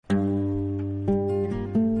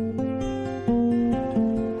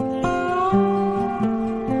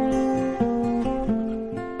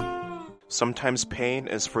Sometimes pain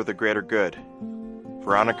is for the greater good.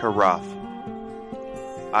 Veronica Roth.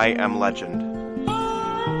 I Am Legend.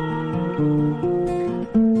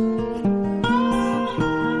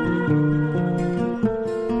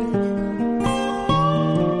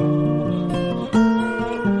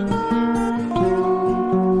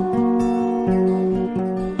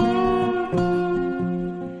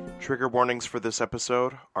 Trigger warnings for this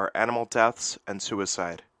episode are animal deaths and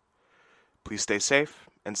suicide. Please stay safe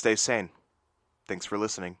and stay sane. Thanks for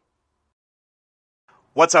listening.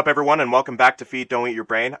 What's up, everyone, and welcome back to Feed Don't Eat Your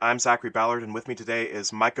Brain. I'm Zachary Ballard, and with me today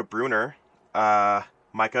is Micah Bruner.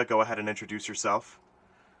 Micah, go ahead and introduce yourself.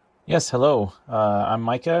 Yes, hello. I'm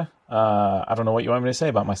Micah. I don't know what you want me to say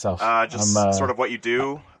about myself. Sort of what you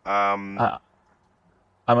do. I'm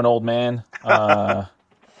an old man.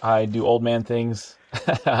 I do old man things.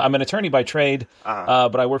 I'm an attorney by trade,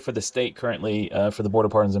 but I work for the state currently for the Board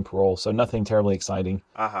of Pardons and Parole, so nothing terribly exciting.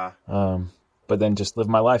 But then just live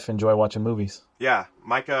my life, enjoy watching movies. Yeah,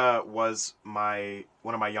 Micah was one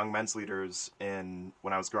of my young men's leaders when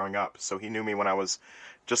I was growing up, so he knew me when I was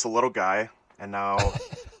just a little guy, and now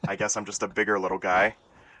I guess I'm just a bigger little guy.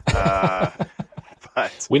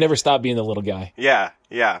 But we never stopped being the little guy. Yeah.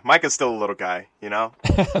 Micah's still a little guy, you know?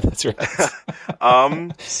 That's right.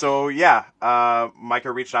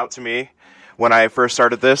 Micah reached out to me when I first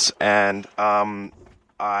started this, and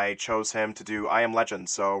I chose him to do I Am Legend.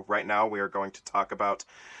 So right now we are going to talk about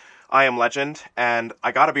I Am Legend, and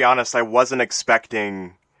I gotta be honest, I wasn't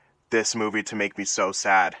expecting this movie to make me so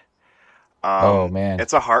sad. Oh, man.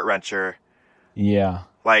 It's a heart-wrencher. Yeah.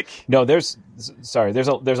 No, there's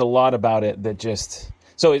a lot about it that just...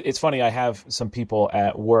 So it's funny, I have some people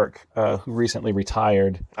at work who recently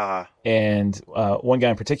retired, and one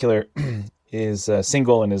guy in particular is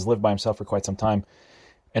single and has lived by himself for quite some time.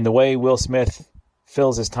 And the way Will Smith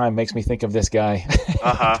fills his time makes me think of this guy.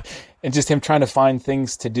 And just him trying to find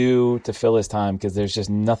things to do to fill his time because there's just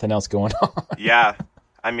nothing else going on. Yeah,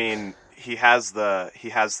 I mean, he has the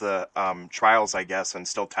trials, I guess, and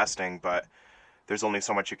still testing, but there's only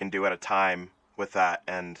so much you can do at a time with that,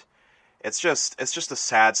 and it's just a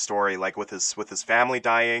sad story, like with his family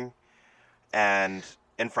dying, and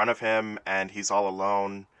in front of him, and he's all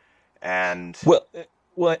alone, and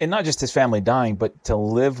well, and not just his family dying, but to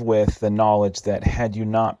live with the knowledge that had you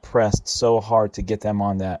not pressed so hard to get them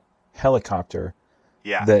on that helicopter,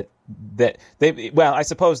 that they, well, I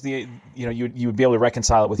suppose you would be able to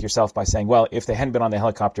reconcile it with yourself by saying, well, if they hadn't been on the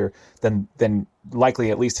helicopter, then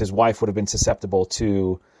likely at least his wife would have been susceptible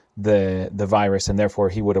to the virus, and therefore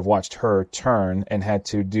he would have watched her turn and had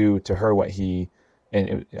to do to her what sorry,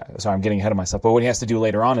 I'm getting ahead of myself, but what he has to do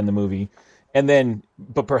later on in the movie. And then,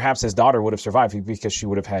 but perhaps his daughter would have survived because she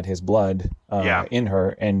would have had his blood in her,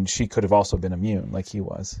 and she could have also been immune like he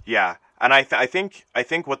was. Yeah, and I think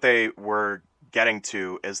what they were getting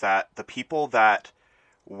to is that the people that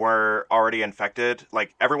were already infected,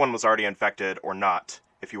 like everyone was already infected or not,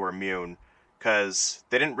 if you were immune, because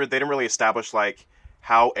they didn't really establish like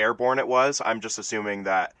how airborne it was. I'm just assuming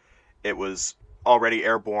that it was already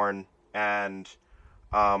airborne, and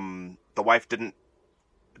the wife didn't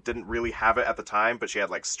really have it at the time, but she had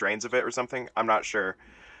like strains of it or something. I'm not sure,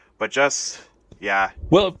 but just yeah.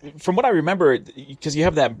 Well, from what I remember, because you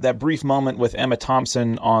have that brief moment with Emma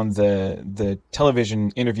Thompson on the television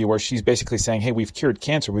interview where she's basically saying, "Hey, we've cured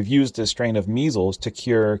cancer. We've used a strain of measles to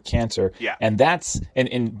cure cancer." Yeah, and that's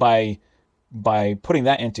and by putting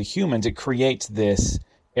that into humans, it creates this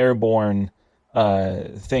airborne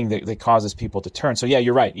thing that causes people to turn. So yeah,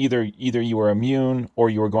 you're right. Either you were immune or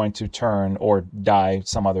you were going to turn or die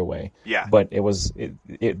some other way. Yeah. But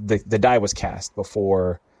the die was cast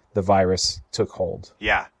before the virus took hold.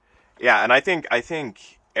 Yeah. Yeah, and I think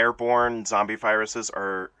airborne zombie viruses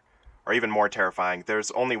are even more terrifying.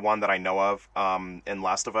 There's only one that I know of in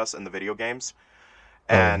Last of Us in the video games.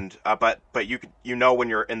 And but you know when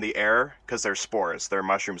you're in the air because they're spores, they're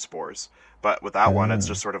mushroom spores. But with that one, it's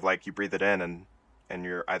just sort of like you breathe it in and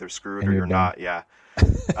you're either screwed or you're not. Yeah.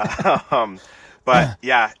 But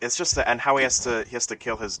yeah, it's just and how he has to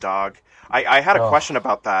kill his dog. I had a question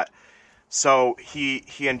about that. So he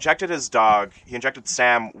injected his dog. He injected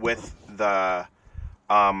Sam with the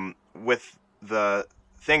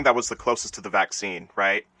thing that was the closest to the vaccine,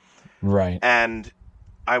 right? Right. And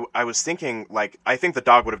I was thinking, like, I think the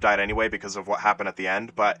dog would have died anyway because of what happened at the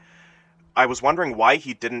end, but I was wondering why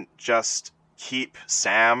he didn't just keep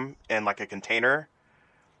Sam in, like, a container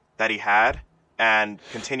that he had and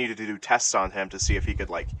continue to do tests on him to see if he could,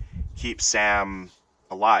 like, keep Sam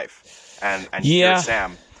alive and cure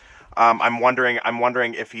Sam. I'm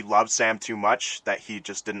wondering if he loved Sam too much that he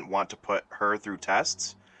just didn't want to put her through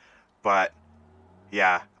tests, but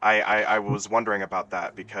Yeah, I was wondering about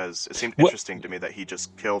that because it seemed interesting to me that he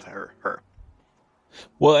just killed her.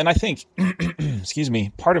 Well, and I think, excuse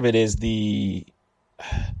me, part of it is the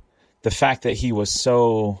fact that he was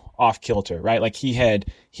so off kilter, right? Like he had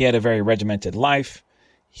a very regimented life.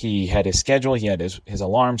 He had his schedule. He had his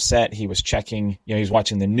alarm set. He was checking, he was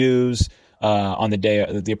watching the news on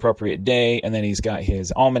the appropriate day, and then he's got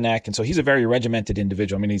his almanac. And so he's a very regimented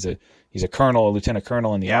individual. I mean, he's a colonel, a lieutenant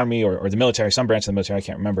colonel in the army or the military, some branch of the military. I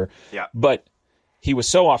can't remember. Yeah. But he was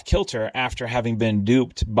so off kilter after having been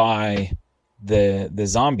duped by the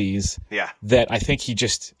zombies that I think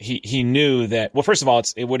he knew that, well, first of all,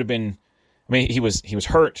 it would have been, I mean, he was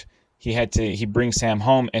hurt. He brings Sam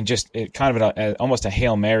home and just kind of almost a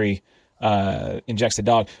Hail Mary injects the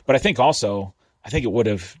dog. But I think it would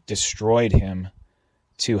have destroyed him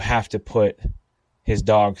to have to put his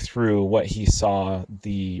dog through what he saw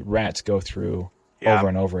the rats go through over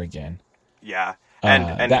and over again. Yeah.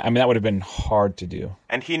 And that would have been hard to do.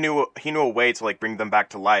 And he knew a way to like bring them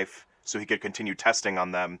back to life so he could continue testing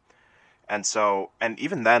on them. And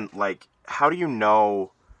even then, like, how do you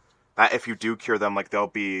know that if you do cure them, like they'll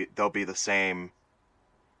be the same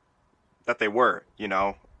that they were,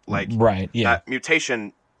 like right, yeah. That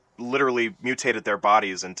mutation literally mutated their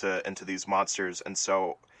bodies into these monsters. And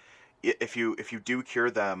so if you do cure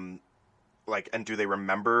them, like, and do they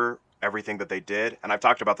remember everything that they did? And I've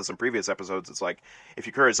talked about this in previous episodes. It's like, if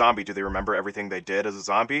you cure a zombie, do they remember everything they did as a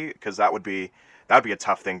zombie? Because that would be a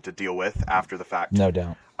tough thing to deal with after the fact. No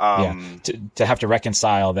doubt. To have to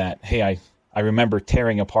reconcile that, hey, I remember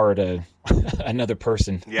tearing apart another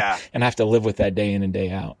person. Yeah. And I have to live with that day in and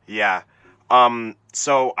day out. Yeah.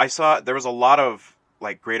 So I saw there was a lot of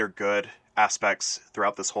like greater good aspects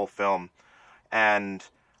throughout this whole film. And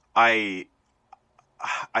I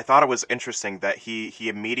thought it was interesting that he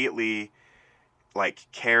immediately like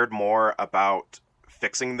cared more about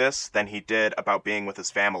fixing this than he did about being with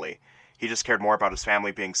his family. He just cared more about his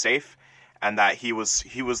family being safe, and that he was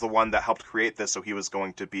the one that helped create this, so he was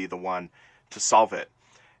going to be the one to solve it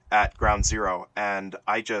at ground zero. And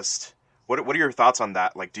I just, what are your thoughts on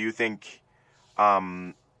that? Like, do you think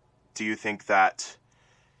that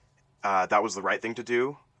that was the right thing to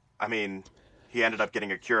do? I mean, he ended up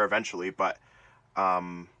getting a cure eventually, but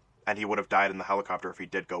and he would have died in the helicopter if he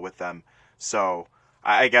did go with them. So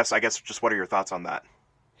I guess just what are your thoughts on that?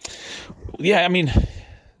 Yeah, I mean,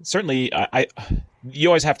 certainly you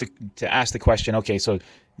always have to ask the question, okay, so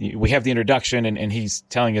we have the introduction and he's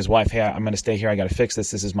telling his wife, hey, I'm going to stay here. I got to fix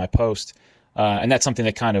this. This is my post. And that's something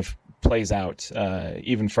that kind of plays out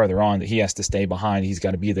even further on, that he has to stay behind. He's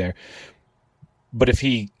got to be there. But if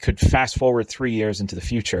he could fast forward 3 years into the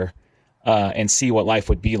future and see what life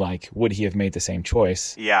would be like, would he have made the same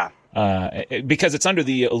choice? Yeah. Because it's under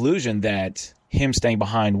the illusion that him staying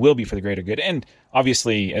behind will be for the greater good. And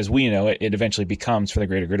obviously, as we know, it eventually becomes for the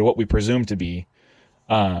greater good, or what we presume to be,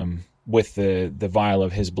 with the vial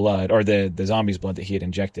of his blood, or the zombie's blood that he had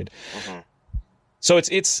injected. Mm-hmm. So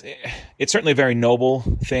it's certainly a very noble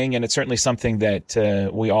thing, and it's certainly something that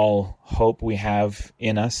we all hope we have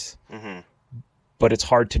in us. Mm-hmm. But it's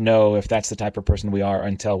hard to know if that's the type of person we are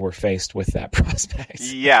until we're faced with that prospect.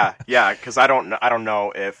 Yeah, because I don't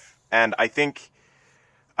know if, and I think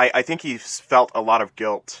he felt a lot of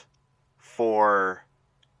guilt for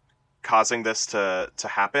causing this to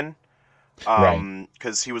happen,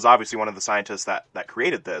 because he was obviously one of the scientists that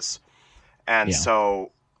created this, and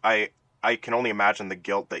so I can only imagine the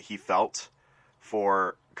guilt that he felt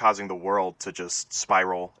for causing the world to just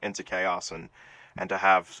spiral into chaos and to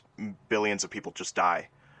have billions of people just die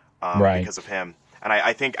because of him. And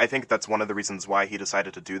I think that's one of the reasons why he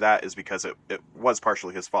decided to do that, is because it was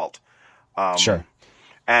partially his fault. Sure.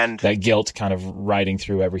 And that guilt kind of riding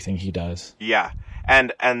through everything he does. Yeah.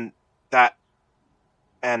 And I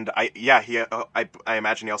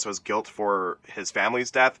imagine he also has guilt for his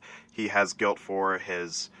family's death. He has guilt for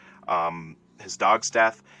his dog's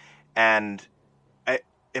death. And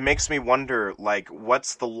it makes me wonder, like,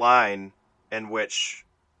 what's the line in which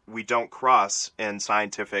we don't cross in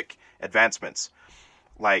scientific advancements?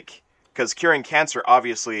 Like, because curing cancer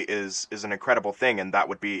obviously is an incredible thing, and that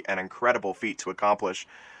would be an incredible feat to accomplish.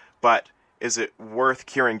 But is it worth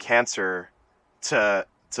curing cancer to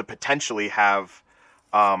potentially have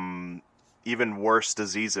even worse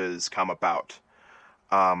diseases come about,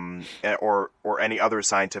 or any other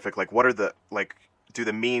scientific, like, what are the, like, do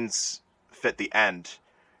the means fit the end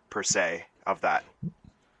per se of that?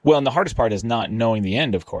 Well, and the hardest part is not knowing the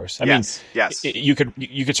end, of course. I mean, yes. You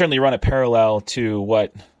could certainly run a parallel to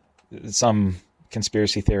what some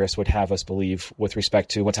conspiracy theorists would have us believe with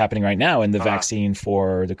respect to what's happening right now in the vaccine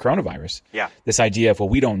for the coronavirus. Yeah. This idea of, well,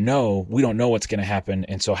 we don't know what's going to happen.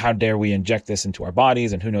 And so how dare we inject this into our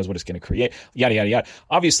bodies, and who knows what it's going to create, yada, yada, yada.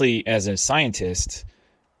 Obviously, as a scientist,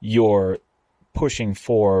 you're pushing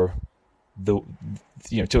for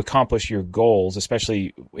to accomplish your goals,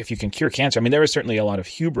 especially if you can cure cancer. I mean, there is certainly a lot of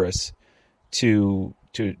hubris to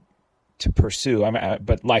pursue.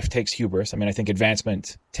 But life takes hubris. I mean, I think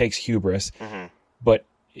advancement takes hubris. Mm-hmm. But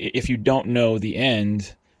if you don't know the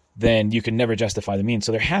end, then you can never justify the means.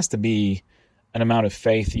 So there has to be an amount of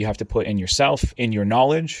faith you have to put in yourself, in your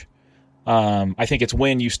knowledge. I think it's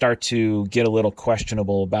when you start to get a little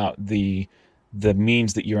questionable about the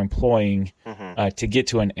means that you're employing to get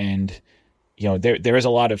to an end. There is a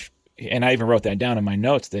lot of, and I even wrote that down in my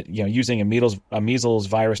notes, that using a measles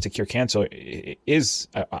virus to cure cancer is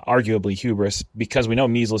arguably hubris, because we know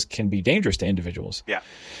measles can be dangerous to individuals. Yeah.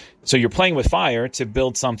 So you're playing with fire to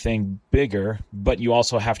build something bigger, but you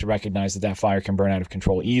also have to recognize that fire can burn out of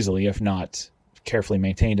control easily if not carefully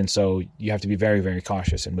maintained, and so you have to be very, very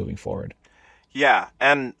cautious in moving forward. Yeah,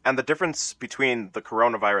 and the difference between the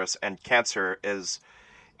coronavirus and cancer is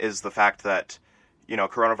the fact that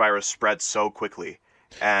coronavirus spreads so quickly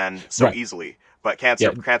and so easily, but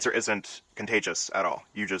cancer isn't contagious at all.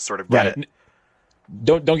 You just sort of get it.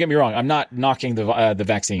 Don't get me wrong. I'm not knocking the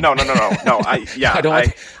vaccine. No. I don't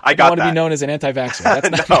want to be known as an anti-vaxxer. That's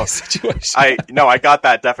not my situation. I got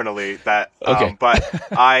that definitely. That okay. But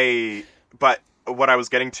what I was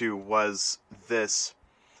getting to was this.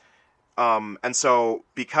 And so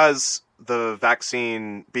because the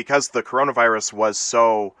coronavirus was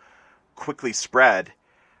so quickly spread,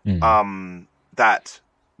 that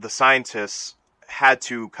the scientists had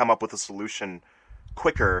to come up with a solution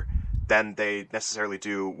quicker than they necessarily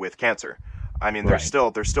do with cancer. I mean, they're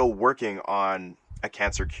still working on a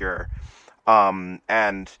cancer cure.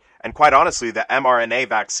 And quite honestly, the mRNA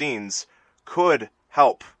vaccines could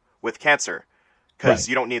help with cancer, because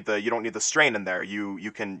you don't need the strain in there.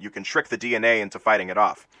 You can trick the DNA into fighting it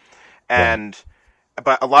off.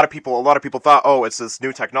 But a lot of people thought, oh, it's this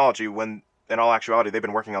new technology, when in all actuality they've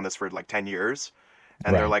been working on this for like 10 years.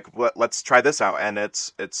 And they're like, let's try this out, and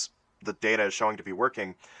it's the data is showing to be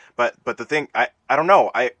working. But the thing, I don't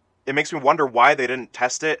know. It makes me wonder why they didn't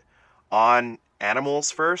test it on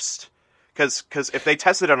animals first. Because if they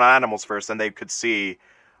tested it on animals first, then they could see,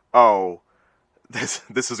 oh, this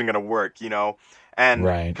isn't going to work, And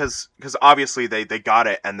because obviously they got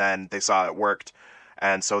it, and then they saw it worked,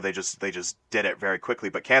 and so they just did it very quickly.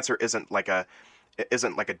 But cancer isn't like a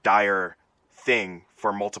dire thing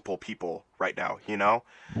for multiple people right now,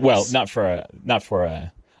 Well, not for a.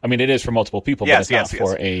 I mean, it is for multiple people, but it's not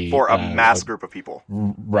for a mass group of people.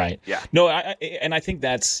 Right. Yeah. No, and I think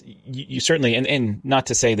that's you certainly, and not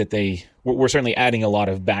to say that we're certainly adding a lot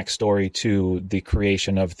of backstory to the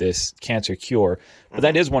creation of this cancer cure, but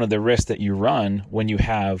that is one of the risks that you run when you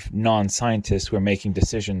have non-scientists who are making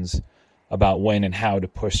decisions about when and how to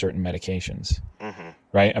push certain medications. Mm-hmm.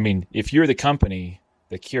 Right. I mean, if you're the company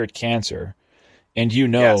that cured cancer, and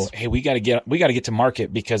hey, we got to get to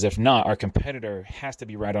market, because if not, our competitor has to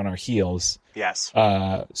be right on our heels. Yes.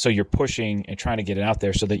 So you're pushing and trying to get it out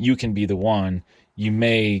there so that you can be the one. You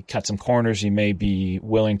may cut some corners. You may be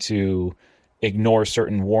willing to ignore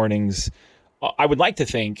certain warnings. I would like to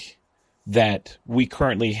think that we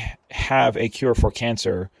currently have a cure for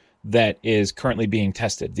cancer that is currently being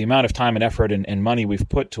tested. The amount of time and effort and money we've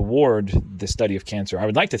put toward the study of cancer, I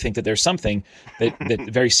would like to think that there's something that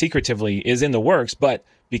very secretively is in the works, but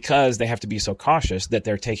because they have to be so cautious that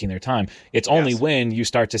they're taking their time. It's only when you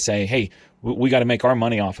start to say, hey, we got to make our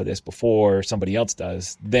money off of this before somebody else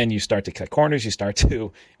does, then you start to cut corners, you start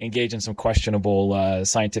to engage in some questionable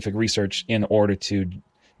scientific research in order to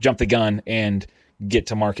jump the gun and get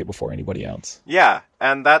to market before anybody else. Yeah,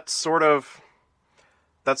 and that's sort of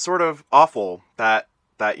awful that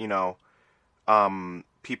some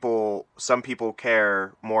people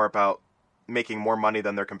care more about making more money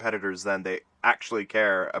than their competitors than they actually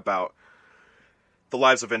care about the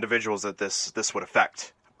lives of individuals that this would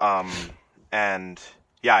affect. And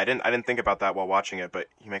yeah, I didn't think about that while watching it, but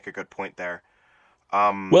you make a good point there.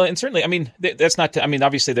 Well, and certainly, I mean, that's not to, I mean,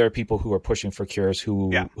 obviously there are people who are pushing for cures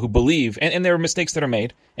who believe, and there are mistakes that are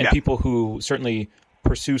made, and people who certainly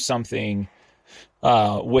pursue something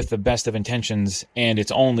with the best of intentions, and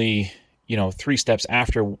it's only 3 steps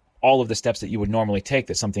after all of the steps that you would normally take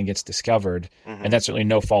that something gets discovered, and that's certainly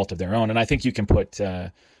no fault of their own. And I think you can put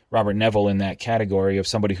Robert Neville in that category of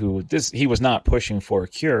somebody who he was not pushing for a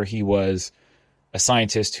cure. He was a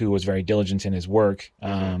scientist who was very diligent in his work,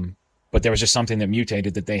 but there was just something that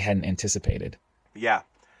mutated that they hadn't anticipated. Yeah.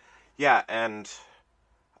 Yeah, and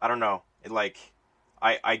I don't know. Like,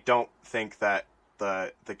 I don't think that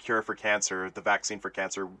the cure for cancer, the vaccine for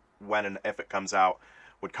cancer, when and if it comes out,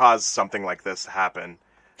 would cause something like this to happen.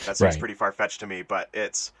 That seems Right. pretty far fetched to me, but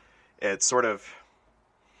it's sort of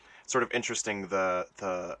interesting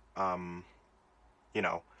you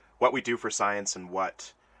know, what we do for science and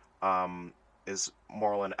what is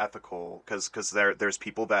moral and ethical, because there's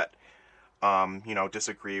people that you know,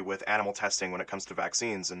 disagree with animal testing when it comes to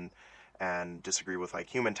vaccines, and disagree with like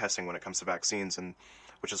human testing when it comes to vaccines, and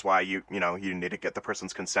which is why you know, you need to get the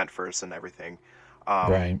person's consent first and everything.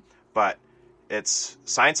 Right. But it's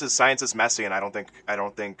science is messy, and I don't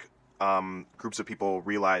think groups of people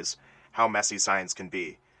realize how messy science can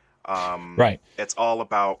be. Right. It's all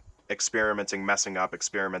about experimenting, messing up,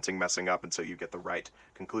 until you get the right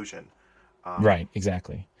conclusion. Right.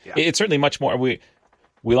 Exactly. Yeah. It's certainly much more. We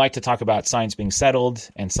like to talk about science being settled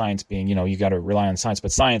and science being, you know, you got to rely on science,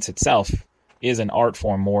 but science itself is an art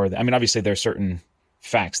form more than, I mean, obviously there's certain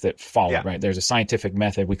facts that follow, Yeah. right? There's a scientific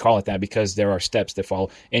method. We call it that because there are steps that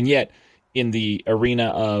follow. And yet in the arena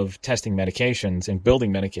of testing medications and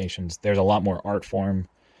building medications, there's a lot more art form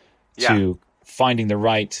to finding the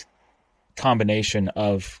right combination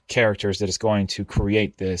of characters that is going to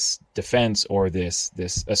create this defense or this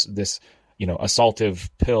you know, assaultive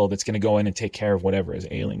pill that's going to go in and take care of whatever is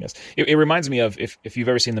ailing us. It reminds me of if you've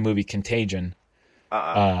ever seen the movie Contagion.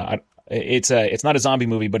 It's not a zombie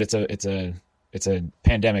movie, but it's a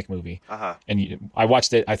pandemic movie. And I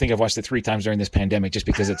watched it. I think I've watched it 3 times during this pandemic, just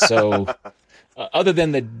because it's so. Other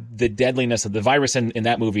than the deadliness of the virus in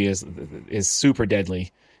that movie is super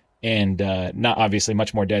deadly, and not obviously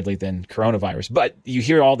much more deadly than coronavirus. But you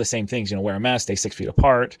hear all the same things. You know, wear a mask, stay 6 feet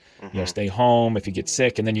apart. You know, stay home if you get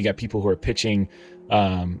sick. And then you got people who are pitching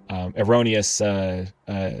erroneous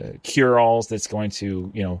cure-alls that's going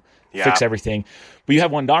to, you know, fix everything. But you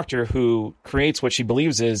have one doctor who creates what she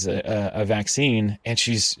believes is a vaccine, and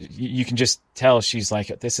you can just tell she's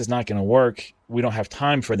like, this is not going to work. We don't have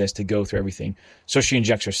time for this to go through everything. So she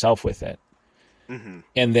injects herself with it.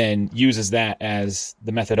 And then uses that as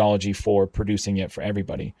the methodology for producing it for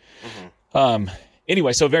everybody.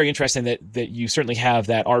 Anyway, so very interesting that you certainly have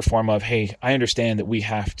that art form of, hey, I understand that we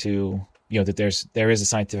have to, you know, that there is a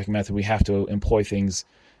scientific method. We have to employ things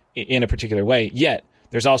in a particular way. Yet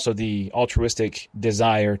there's also the altruistic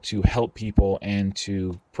desire to help people and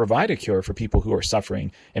to provide a cure for people who are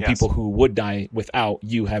suffering and people who would die without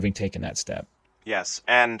you having taken that step. Yes.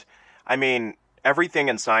 And I mean, everything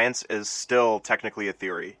in science is still technically a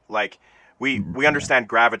theory. Like, we understand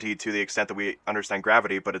gravity to the extent that we understand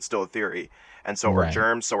gravity, but it's still a theory. And so are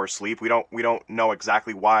germs, so are sleep. We don't know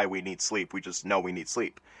exactly why we need sleep. We just know we need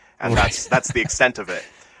sleep. And that's the extent of it.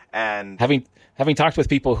 And having talked with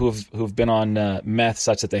people who've been on meth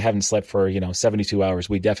such that they haven't slept for, you know, 72 hours,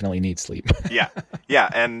 we definitely need sleep. Yeah.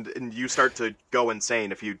 And you start to go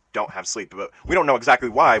insane if you don't have sleep. But we don't know exactly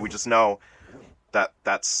why. We just know that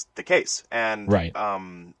that's the case. And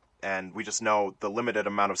and we just know the limited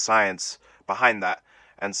amount of science behind that.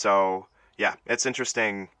 And so, yeah, it's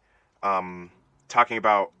interesting talking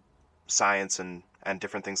about science and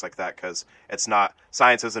different things like that, because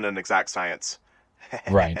science isn't an exact science.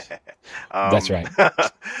 Right. That's right.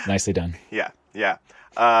 Nicely done. Yeah.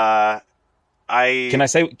 Can I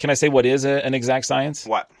say what is an exact science?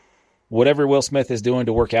 What? Whatever Will Smith is doing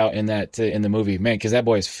to work out in that in the movie, man, because that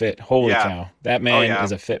boy is fit. Holy cow, that man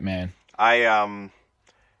is a fit man.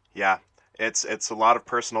 It's a lot of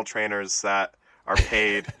personal trainers that are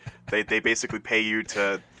paid. they basically pay you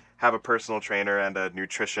to have a personal trainer and a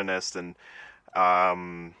nutritionist, and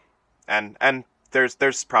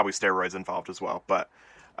there's probably steroids involved as well. But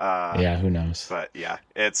who knows? But yeah,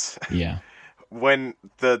 it's yeah. When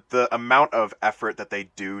the amount of effort that they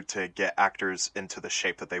do to get actors into the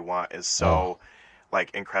shape that they want is so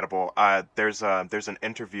like incredible. There's an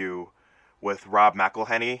interview with Rob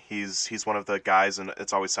McElhenney. He's one of the guys in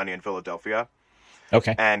It's Always Sunny in Philadelphia.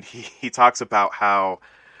 Okay. And he talks about how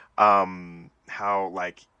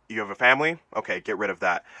like, you have a family, okay, get rid of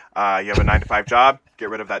that. You have a 9-to-5 job, get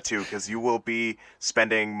rid of that too, because you will be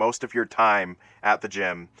spending most of your time at the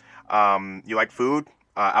gym. You like food,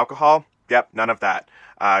 alcohol? Yep, none of that,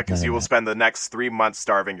 because you will spend the next 3 months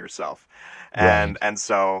starving yourself, and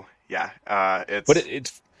so it's. But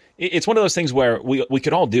it's one of those things where we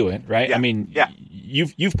could all do it, right? Yeah. I mean,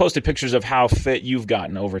 you've posted pictures of how fit you've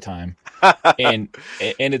gotten over time, and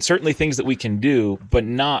it's certainly things that we can do, but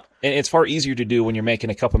not. And it's far easier to do when you're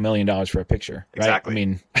making a couple $1 million for a picture, right? Exactly. I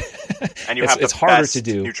mean, and you have it's harder to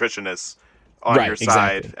do. Nutritionists on your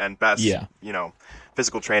side and best,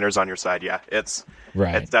 physical trainers on your side, yeah, it's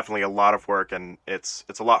Right. definitely a lot of work, and it's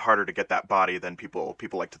a lot harder to get that body than people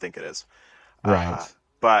like to think it is. Right.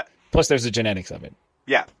 But plus, there's the genetics of it.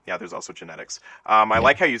 yeah, there's also genetics. I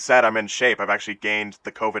like how you said I'm in shape. I've actually gained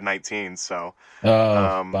the COVID-19, so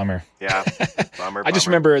Bummer. Yeah, bummer. I just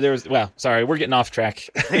remember there was. Well, sorry, we're getting off track.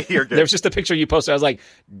 You're good. There was just a picture you posted. I was like,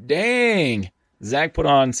 dang, Zach put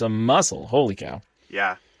on some muscle. Holy cow.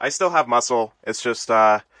 Yeah, I still have muscle. It's just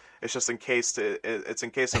encased. It's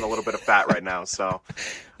encased in a little bit of fat right now. So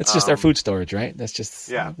it's just our food storage, right? That's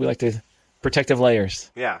just we like the protective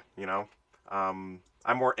layers. Yeah, I'm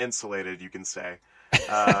more insulated, you can say.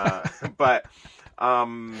 But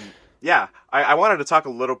yeah, I wanted to talk a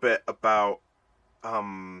little bit about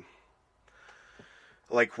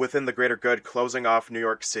like within the greater good, closing off New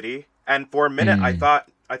York City. And for a minute, I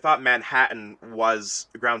thought Manhattan was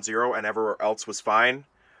ground zero and everywhere else was fine.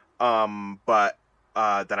 But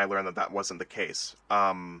then I learned that wasn't the case.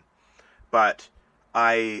 But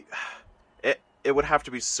it would have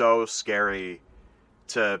to be so scary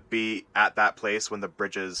to be at that place when the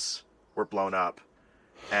bridges were blown up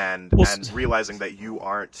and realizing that you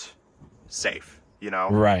aren't safe,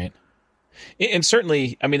 Right. And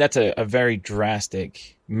certainly, I mean, that's a very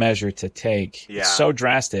drastic measure to take. Yeah. It's so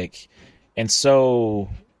drastic. And so,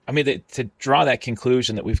 I mean, to draw that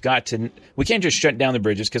conclusion that we can't just shut down the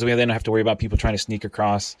bridges because we then have to worry about people trying to sneak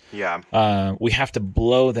across. Yeah. We have to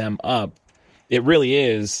blow them up. It really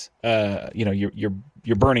is,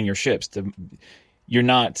 you're burning your ships. You're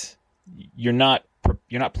not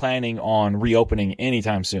planning on reopening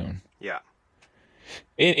anytime soon. Yeah.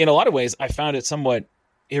 In a lot of ways, I found it somewhat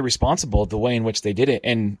irresponsible the way in which they did it,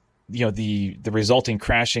 and the resulting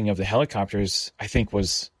crashing of the helicopters, I think,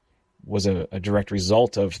 was a direct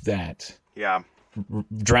result of that. Yeah.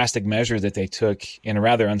 Drastic measure that they took in a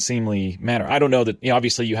rather unseemly manner. I don't know that,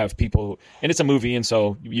 obviously you have people, and it's a movie, and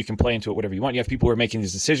so you can play into it whatever you want. You have people who are making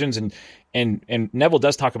these decisions, and Neville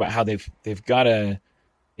does talk about how they've got to.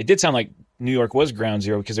 It did sound like New York was ground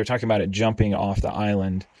zero because they're talking about it jumping off the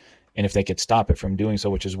island, and if they could stop it from doing so,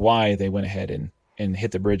 which is why they went ahead and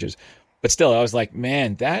hit the bridges. But still, I was like,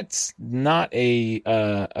 man, that's not a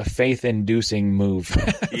faith-inducing move.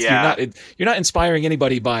 Yeah. You're not inspiring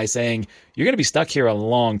anybody by saying you're going to be stuck here a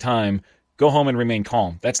long time. Go home and remain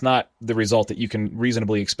calm. That's not the result that you can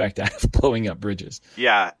reasonably expect out of blowing up bridges.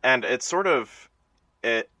 Yeah, and it's sort of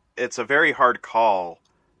it's a very hard call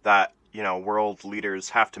that world leaders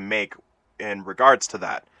have to make in regards to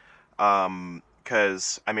that,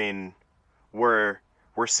 because I mean we're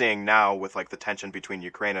seeing now with like the tension between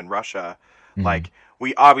Ukraine and Russia, like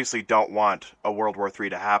we obviously don't want a World War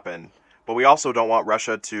III to happen, but we also don't want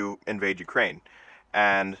Russia to invade Ukraine.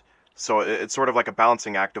 And so it's sort of like a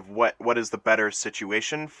balancing act of what is the better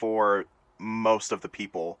situation for most of the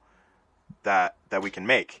people that we can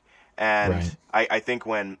make. And right. I think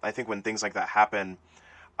when things like that happen,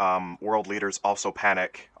 world leaders also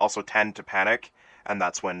tend to panic, and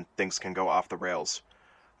that's when things can go off the rails.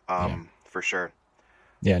 For sure.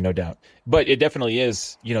 Yeah, no doubt. But it definitely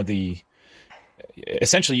is,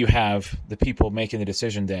 essentially you have the people making the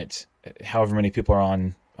decision that however many people are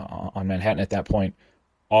on Manhattan at that point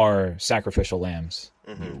are sacrificial lambs.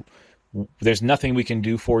 Mm-hmm. There's nothing we can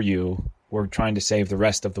do for you. We're trying to save the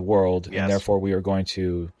rest of the world, yes. And therefore we are going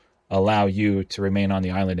to allow you to remain on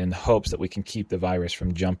the island in the hopes that we can keep the virus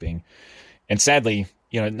from jumping. And sadly,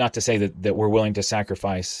 not to say that we're willing to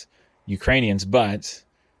sacrifice Ukrainians, but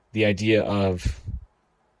the idea of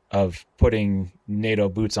putting NATO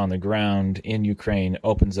boots on the ground in Ukraine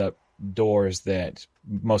opens up doors that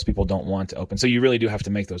most people don't want to open. So you really do have to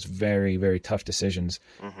make those very, very tough decisions.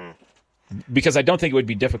 Mm-hmm. Because I don't think it would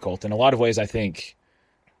be difficult. In a lot of ways, I think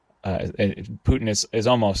Putin is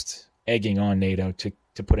almost egging on NATO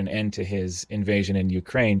to put an end to his invasion in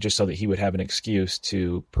Ukraine just so that he would have an excuse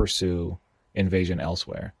to pursue invasion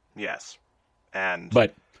elsewhere. Yes.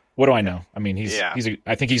 But what do I know? I mean,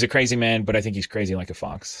 I think he's a crazy man, but I think he's crazy like a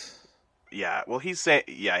fox. Yeah, well, he's saying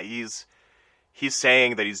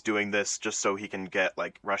that he's doing this just so he can get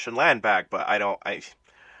like Russian land back, but I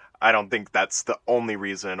don't think that's the only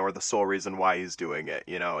reason or the sole reason why he's doing it.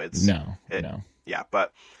 No. Yeah,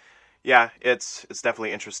 but yeah, it's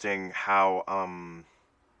definitely interesting how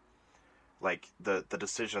like the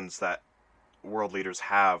decisions that world leaders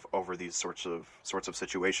have over these sorts of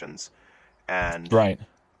situations, and right.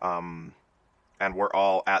 And we're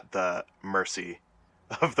all at the mercy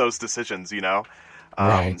of those decisions,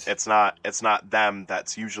 Right. It's not them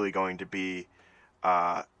that's usually going to be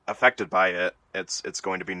affected by it. It's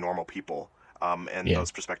going to be normal people in those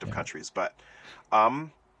prospective countries. But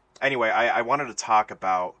anyway, I wanted to talk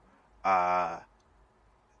about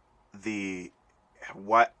the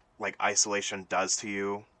what like isolation does to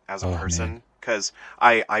you as a Oh, person. man. Because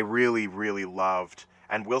I really, really loved,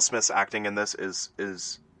 and Will Smith's acting in this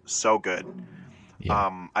is so good.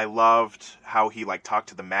 Yeah. I loved how he like talked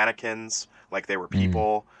to the mannequins like they were Mm.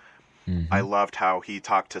 people. I Hmm. loved how he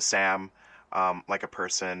talked to Sam like a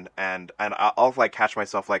person, and I'll like catch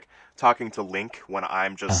myself like talking to Link when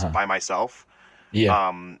I'm just Uh-huh. by myself. Yeah.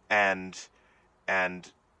 Um, and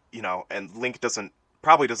and and Link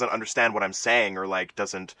probably doesn't understand what I'm saying, or like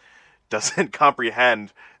doesn't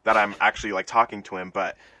comprehend that I'm actually like talking to him,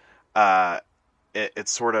 but uh,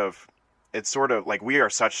 it's sort of like we are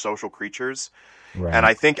such social creatures, and Right.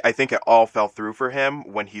 I think it all fell through for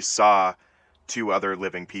him when he saw two other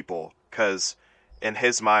living people, because in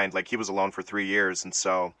his mind, like he was alone for 3 years, and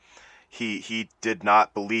so he did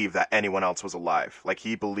not believe that anyone else was alive. Like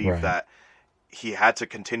he believed Right. that he had to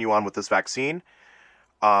continue on with this vaccine,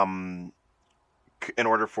 um, in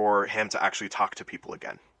order for him to actually talk to people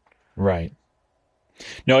again. Right.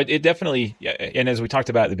 No, it definitely, yeah, and as we talked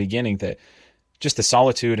about at the beginning, that just the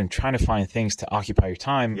solitude and trying to find things to occupy your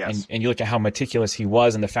time, Yes. and you look at how meticulous he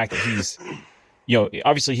was, and the fact that he's,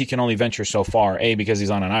 obviously he can only venture so far, A, because he's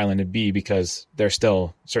on an island, and B, because there's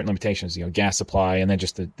still certain limitations, gas supply, and then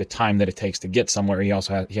just the time that it takes to get somewhere. He has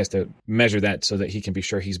to measure that so that he can be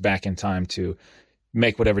sure he's back in time to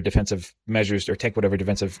make whatever defensive measures, or take whatever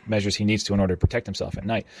defensive measures he needs to in order to protect himself at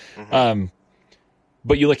night. Hmm.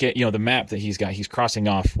 But you look at, the map that he's got, he's crossing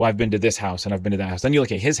off, well, I've been to this house and I've been to that house. Then you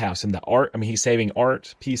look at his house and the art. I mean, he's saving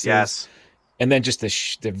art pieces. Yes. And then just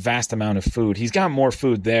the vast amount of food. He's got more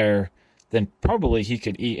food there than probably he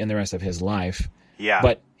could eat in the rest of his life. Yeah.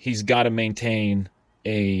 But he's got to maintain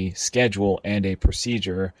a schedule and a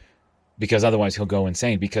procedure, because otherwise he'll go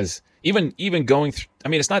insane. Because even going through, I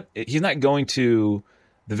mean, he's not going to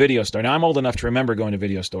the video store. Now, I'm old enough to remember going to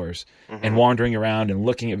video stores and wandering around and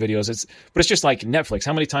looking at videos. But it's just like Netflix.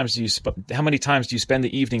 How many times do you spend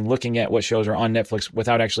the evening looking at what shows are on Netflix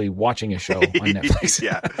without actually watching a show on Netflix?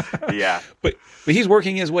 Yeah. Yeah. But he's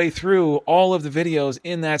working his way through all of the videos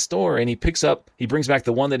in that store, and he brings back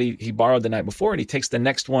the one that he borrowed the night before, and he takes the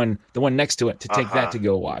next one, the one next to it, to take that to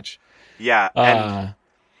go watch. Yeah. And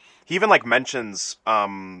he even like mentions,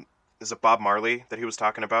 is it Bob Marley that he was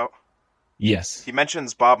talking about? Yes. He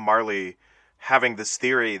mentions Bob Marley having this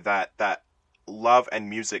theory that love and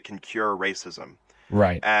music can cure racism.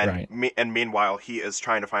 Right. And right. and meanwhile, he is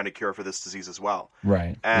trying to find a cure for this disease as well.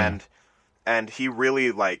 Right. And he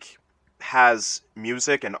really like has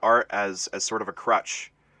music and art as sort of a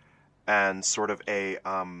crutch, and sort of a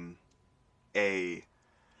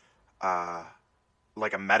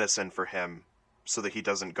like a medicine for him, so that he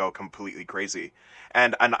doesn't go completely crazy.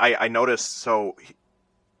 And I noticed, so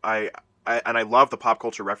I love the pop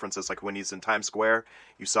culture references. Like when he's in Times Square,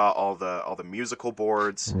 you saw all the musical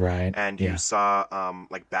boards, Right. and Yeah. you saw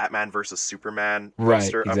like Batman versus Superman Right,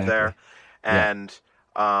 poster up exactly. there, Yeah. and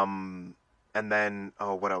then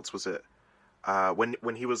what else was it?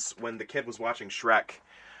 When the kid was watching Shrek,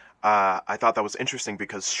 I thought that was interesting,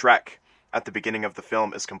 because Shrek at the beginning of the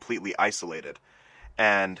film is completely isolated,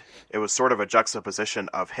 and it was sort of a juxtaposition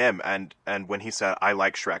of him, and when he said "I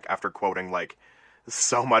like Shrek" after quoting like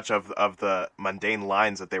so much of the mundane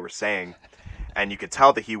lines that they were saying, and you could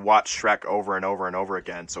tell that he watched Shrek over and over and over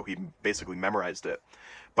again, so he basically memorized it.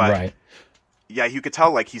 But Right. yeah, you could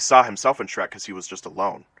tell like he saw himself in Shrek because he was just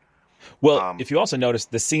alone. Well, if you also notice,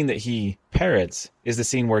 the scene that he parrots is the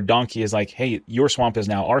scene where Donkey is like, "Hey, your swamp is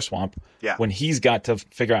now our swamp." Yeah. When he's got to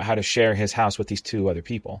figure out how to share his house with these two other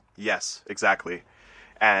people. Yes, exactly.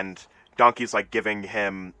 And Donkey's like giving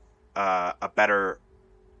him a better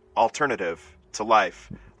alternative to life,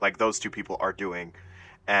 like those two people are doing,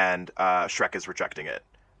 and Shrek is rejecting it,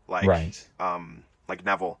 like Right. like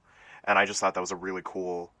Neville. And I just thought that was a really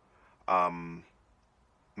cool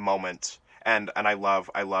moment, and I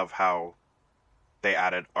love how they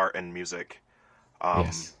added art and music.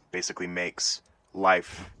 Yes. Basically makes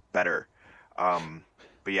life better.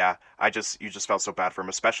 But yeah, you just felt so bad for him,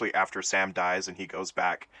 especially after Sam dies and he goes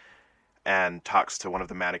back and talks to one of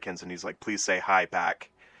the mannequins, and he's like, "Please say hi back."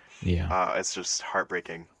 Yeah. It's just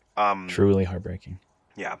heartbreaking. Truly heartbreaking.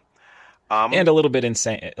 Yeah. And a little bit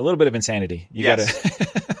of insanity. You Yes.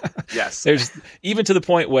 gotta. Yes. There's even to the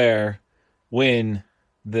point where when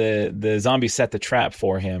the zombies set the trap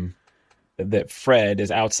for him, that Fred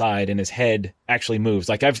is outside and his head actually moves.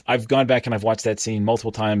 Like I've gone back and I've watched that scene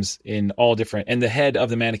multiple times in all different, and the head of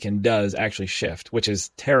the mannequin does actually shift, which is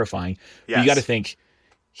terrifying. Yes. But you got to think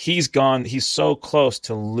he's so close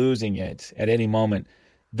to losing it at any moment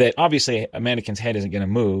that obviously a mannequin's head isn't going to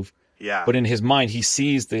move. Yeah. But in his mind, he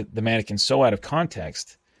sees the mannequin so out of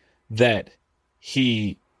context that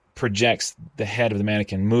he projects the head of the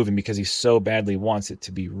mannequin moving because he so badly wants it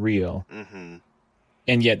to be real. Mm-hmm.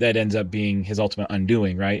 And yet that ends up being his ultimate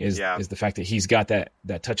undoing, right? Is the fact that he's got that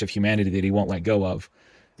touch of humanity that he won't let go of.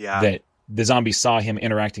 Yeah. That the zombies saw him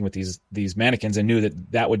interacting with these mannequins and knew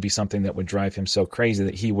that would be something that would drive him so crazy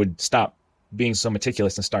that he would stop being so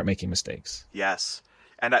meticulous and start making mistakes. Yes.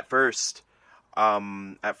 And at first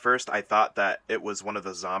I thought that it was one of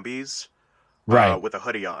the zombies, right, with a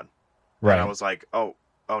hoodie on. Right. And I was like, oh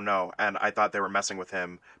no. And I thought they were messing with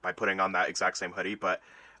him by putting on that exact same hoodie, but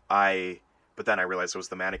then I realized it was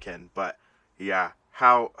the mannequin. But yeah,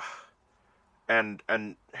 how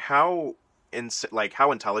how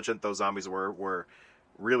intelligent those zombies were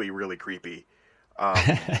really, really creepy.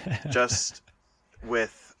 Just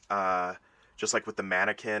with with the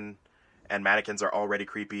mannequin, and mannequins are already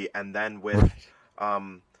creepy, and then with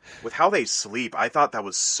how they sleep, I thought that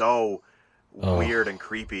was so weird and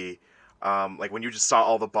creepy. Like when you just saw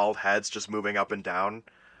all the bald heads just moving up and down.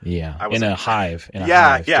 Yeah, in a hive.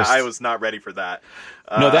 I was not ready for that.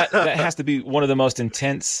 No, that has to be one of the most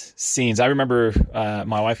intense scenes. I remember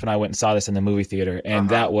my wife and I went and saw this in the movie theater, and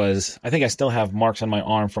that was, I think I still have marks on my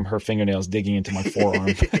arm from her fingernails digging into my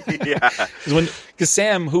forearm. Yeah. Because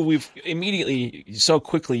Sam, who we've immediately, so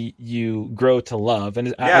quickly you grow to love,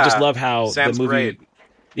 and I just love how Sam's the movie... great.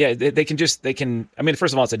 Yeah, they can, I mean,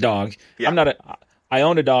 first of all, it's a dog. Yeah. I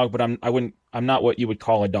own a dog, but I'm not what you would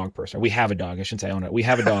call a dog person. We have a dog. I shouldn't say I own it. We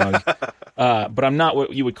have a dog, but I'm not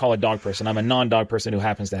what you would call a dog person. I'm a non-dog person who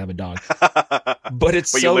happens to have a dog. But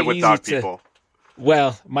it's but so you live with easy dog to. People.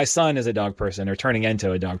 Well, my son is a dog person, or turning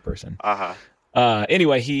into a dog person.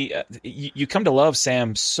 Anyway, you come to love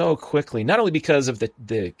Sam so quickly, not only because of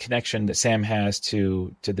the connection that Sam has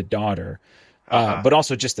to the daughter. But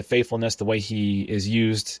also just the faithfulness, the way he is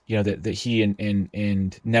used, that he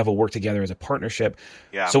and Neville work together as a partnership.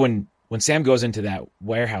 Yeah. So when Sam goes into that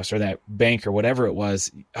warehouse or that bank or whatever it was,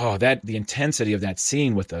 the intensity of that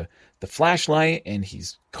scene with the flashlight, and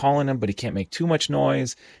he's calling him, but he can't make too much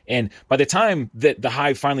noise. And by the time that the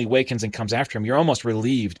hive finally wakens and comes after him, you're almost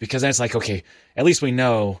relieved, because then it's like, okay, at least we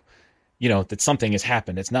know, that something has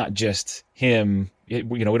happened. It's not just him.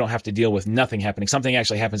 We don't have to deal with nothing happening. Something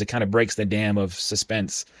actually happens. It kind of breaks the dam of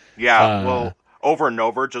suspense. Yeah, over and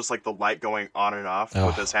over, just like the light going on and off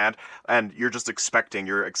with his hand, and you're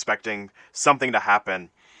expecting something to happen,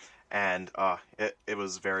 and it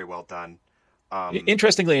was very well done.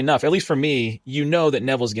 Interestingly enough, at least for me, that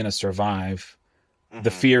Neville's going to survive. Mm-hmm.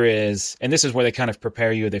 The fear is, and this is where they kind of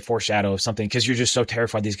prepare you, they foreshadow something, because you're just so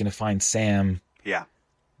terrified that he's going to find Sam. Yeah.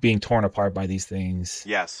 Being torn apart by these things.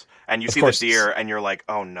 Yes. And you see the deer and you're like,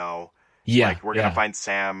 oh no. Yeah. Like we're going to find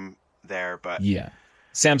Sam there, but... Yeah.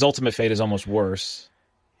 Sam's ultimate fate is almost worse.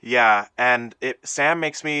 Yeah. And Sam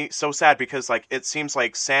makes me so sad, because it seems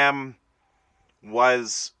like Sam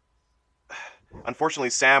was... Unfortunately,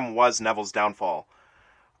 Sam was Neville's downfall.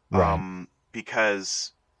 Right.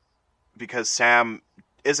 Because Sam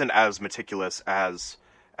isn't as meticulous as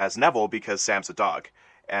Neville, because Sam's a dog.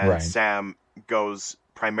 And Sam goes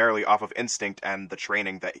primarily off of instinct and the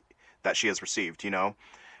training that she has received,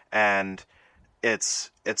 and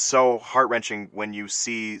it's so heart-wrenching when you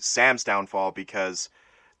see Sam's downfall, because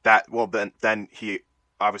then he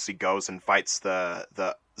obviously goes and fights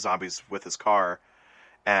the zombies with his car,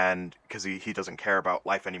 and because he doesn't care about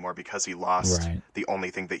life anymore, because he lost the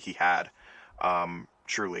only thing that he had,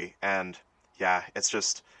 truly. And yeah, it's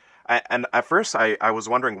just, and at first I was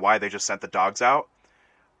wondering why they just sent the dogs out.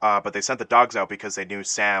 But they sent the dogs out because they knew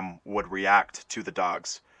Sam would react to the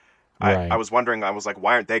dogs. I was wondering, I was like,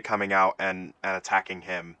 why aren't they coming out and attacking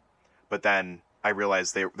him? But then I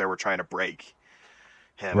realized they were trying to break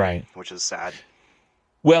him, which is sad.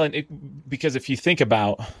 Well, because if you think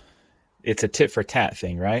about, it's a tit for tat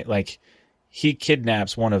thing, right? Like, he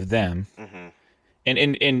kidnaps one of them. Mm-hmm.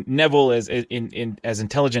 And Neville, as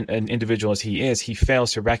intelligent an individual as he is, he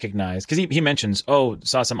fails to recognize, because he mentions,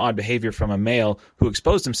 saw some odd behavior from a male who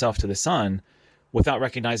exposed himself to the sun, without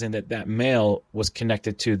recognizing that male was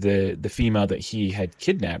connected to the female that he had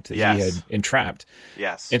kidnapped, that he had entrapped.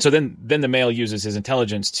 Yes. And so then the male uses his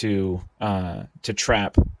intelligence to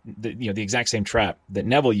trap the exact same trap that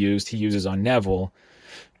Neville used. He uses on Neville.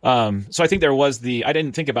 So I think there was I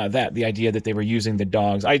didn't think about that, the idea that they were using the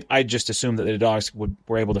dogs. I just assumed that the dogs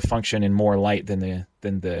were able to function in more light than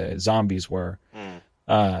the zombies were.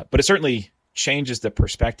 But it certainly changes the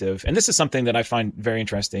perspective. And this is something that I find very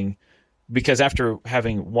interesting, because after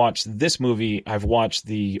having watched this movie, I've watched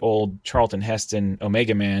the old Charlton Heston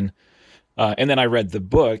Omega Man. And then I read the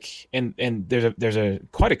book, and there's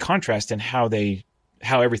quite a contrast in how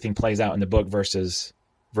everything plays out in the book versus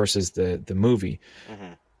the movie.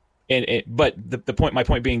 Mm-hmm. But my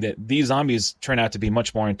point being that these zombies turn out to be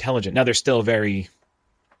much more intelligent. Now they're still very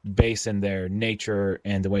base in their nature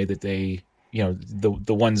and the way that they,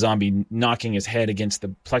 the one zombie knocking his head against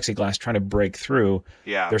the plexiglass trying to break through.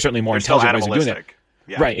 Yeah, they're certainly more intelligent ways of doing that.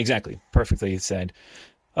 Yeah. Right, exactly, perfectly said.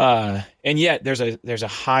 And yet there's a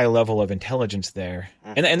high level of intelligence there,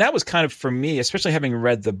 and that was kind of for me, especially having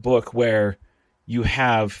read the book where you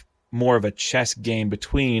have more of a chess game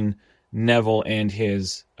between Neville and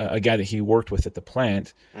his a guy that he worked with at the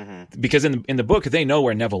plant, because in the book they know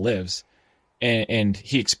where Neville lives, and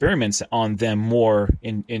he experiments on them more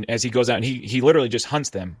in as he goes out, and he literally just hunts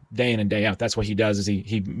them day in and day out. That's what he does, is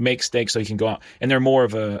he makes stakes so he can go out, and they're more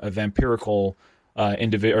of a vampirical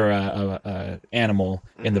animal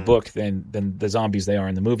in the book than the zombies they are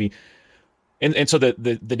in the movie, and so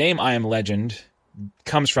the name I Am Legend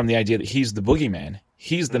comes from the idea that he's the boogeyman.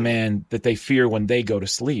 He's the man that they fear when they go to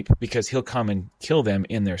sleep, because he'll come and kill them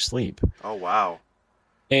in their sleep. Oh, wow.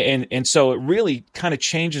 And so it really kind of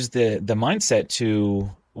changes the mindset to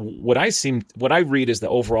what I read as the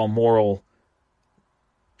overall moral,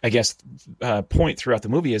 I guess, point throughout the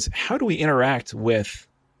movie is, how do we interact with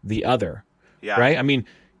the other? Yeah. Right? I mean,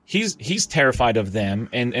 he's terrified of them,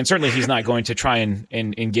 and certainly he's not going to try and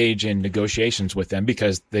engage in negotiations with them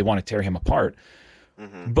because they want to tear him apart.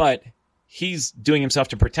 But he's doing himself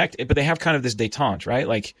to protect it, but they have kind of this détente, right?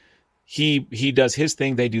 Like he does his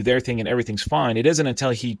thing, they do their thing, and everything's fine. It isn't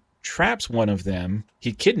until he traps one of them,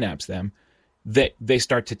 he kidnaps them, that they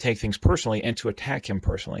start to take things personally and to attack him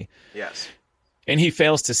personally. Yes. And he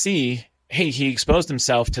fails to see, hey, he exposed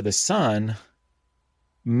himself to the sun.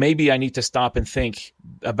 Maybe I need to stop and think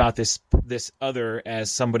about this other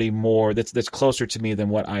as somebody more that's closer to me than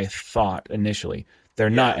what I thought initially. They're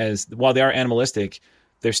not as, while they are animalistic,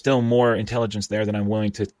 there's still more intelligence there than I'm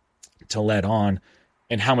willing to let on.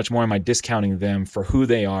 And how much more am I discounting them for who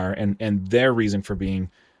they are and their reason for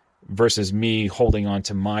being, versus me holding on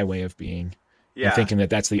to my way of being and thinking that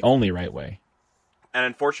that's the only right way. And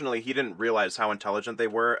unfortunately, he didn't realize how intelligent they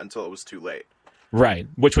were until it was too late. Right,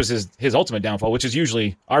 which was his ultimate downfall, which is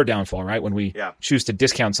usually our downfall, right? When we choose to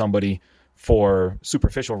discount somebody for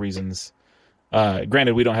superficial reasons.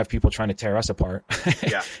 Granted, we don't have people trying to tear us apart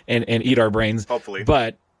and eat our brains. Hopefully.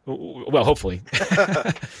 But, well, hopefully.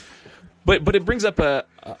 But it brings up a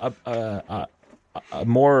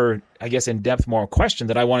more, I guess, in-depth moral question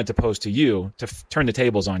that I wanted to pose to you, to turn the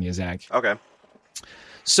tables on you, Zach. Okay.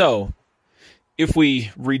 So, if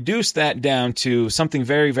we reduce that down to something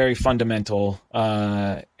very, very fundamental,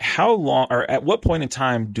 how long, or at what point in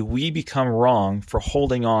time do we become wrong for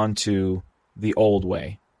holding on to the old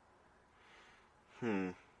way?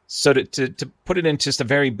 So to put it in just a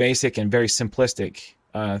very basic and very simplistic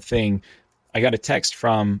thing, I got a text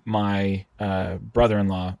from my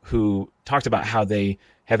brother-in-law who talked about how they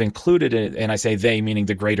have included it, and I say they meaning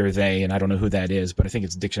the greater they, and I don't know who that is, but I think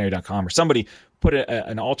it's dictionary.com, or somebody put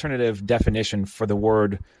an alternative definition for the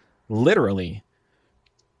word literally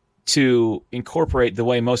to incorporate the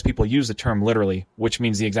way most people use the term literally, which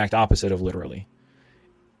means the exact opposite of literally.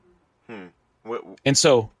 And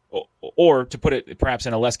so, or to put it perhaps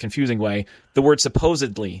in a less confusing way, the word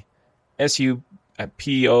supposedly, S-U-P-O-S-S-E-D-L-E-Y.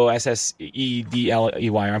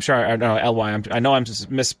 I'm sure I know L-Y. I know I'm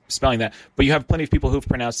misspelling that, but you have plenty of people who've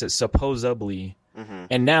pronounced it supposedly,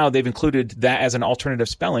 and now they've included that as an alternative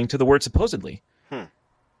spelling to the word supposedly.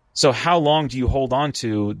 So how long do you hold on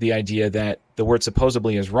to the idea that the word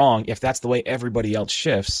supposedly is wrong if that's the way everybody else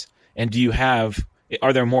shifts? And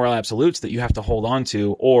are there moral absolutes that you have to hold on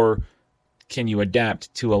to, or can you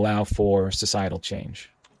adapt to allow for societal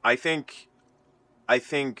change? I think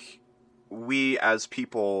we as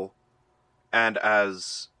people and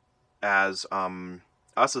as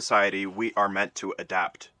a society, we are meant to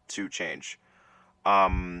adapt to change.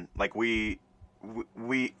 Like we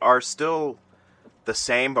are still the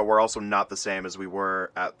same, but we're also not the same as we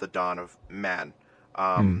were at the dawn of man.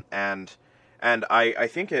 And I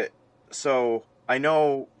think so I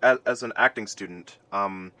know as an acting student,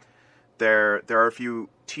 there are a few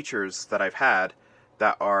teachers that I've had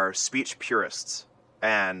that are speech purists,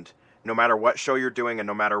 and no matter what show you're doing and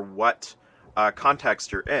no matter what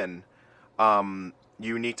context you're in,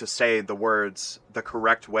 you need to say the words the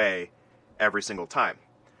correct way every single time.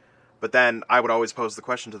 But then I would always pose the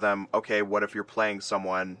question to them, okay, what if you're playing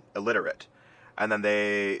someone illiterate? And then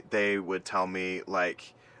they would tell me,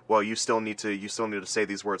 like, well, you still need to say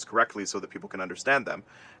these words correctly so that people can understand them.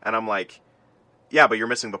 And I'm like, yeah, but you're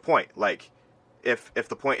missing the point. Like, if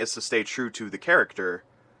the point is to stay true to the character,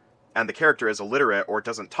 and the character is illiterate or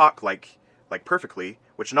doesn't talk like perfectly,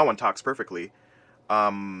 which no one talks perfectly,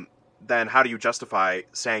 then how do you justify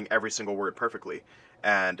saying every single word perfectly?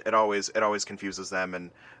 and it always confuses them.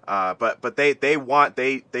 And but they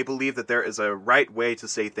believe that there is a right way to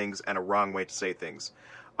say things and a wrong way to say things,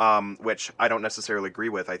 which I don't necessarily agree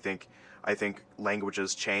with. I think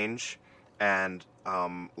languages change, and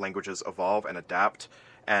languages evolve and adapt,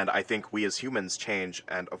 and I think we as humans change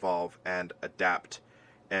and evolve and adapt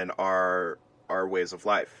in our ways of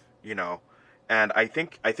life, you know. And I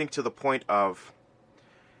think to the point of,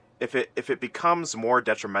 if it becomes more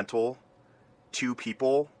detrimental to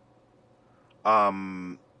people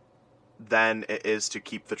than it is to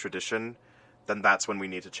keep the tradition, then that's when we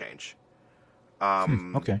need to change.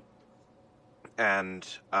 Okay. And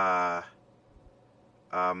yeah,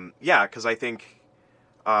 because I think,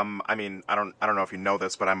 I mean, I don't know if you know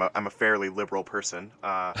this, but I'm a fairly liberal person.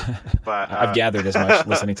 But I've gathered as much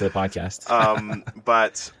listening to the podcast.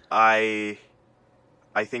 But I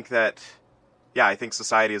think that, yeah, I think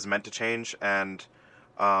society is meant to change, and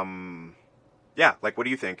yeah, like, what do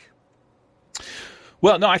you think?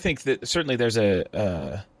 Well, no, I think that certainly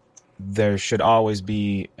there should always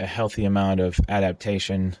be a healthy amount of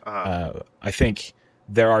adaptation. I think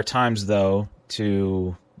there are times, though,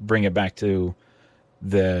 to bring it back to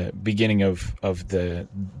the beginning of the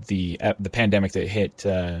pandemic that hit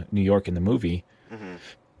New York in the movie. Mm-hmm.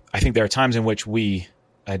 I think there are times in which we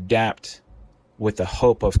adapt with the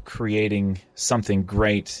hope of creating something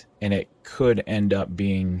great, and it could end up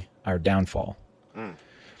being our downfall. Mm.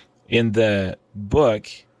 In the book,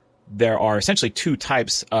 there are essentially two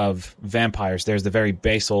types of vampires. There's the very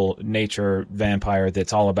basal nature vampire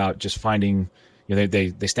that's all about just finding, you know,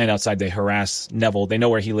 they stand outside, they harass Neville. They know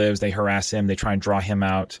where he lives, they harass him, they try and draw him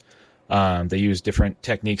out. They use different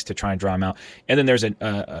techniques to try and draw him out. And then there's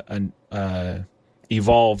an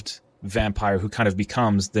evolved vampire who kind of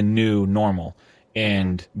becomes the new normal.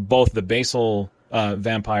 And both the basal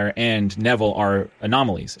vampire and Neville are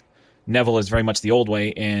anomalies. Neville is very much the old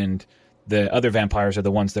way, and the other vampires are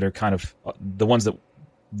the ones that are kind of the ones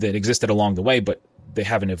that existed along the way, but they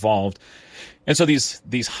haven't evolved. And so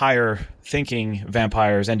these higher thinking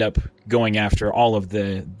vampires end up going after all of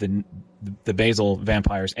the basal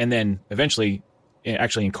vampires, and then eventually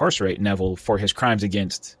actually incarcerate Neville for his crimes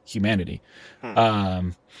against humanity.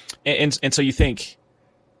 And so you think,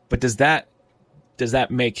 but does that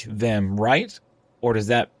make them right, or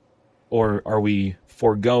are we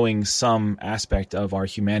foregoing some aspect of our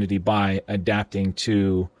humanity by adapting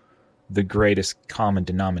to the greatest common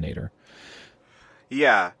denominator?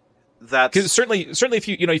 Yeah, that's 'cause certainly if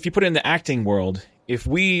you put it in the acting world, if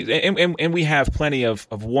we and we have plenty of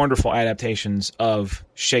wonderful adaptations of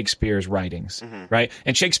Shakespeare's writings, right?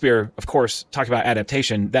 And Shakespeare, of course, talk about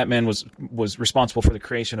adaptation. That man was responsible for the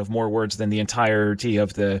creation of more words than the entirety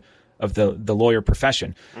of the lawyer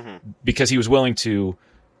profession, because he was willing to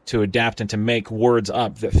adapt and to make words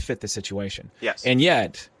up that fit the situation. Yes. And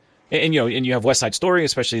yet, and you have West Side Story,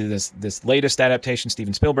 especially this latest adaptation,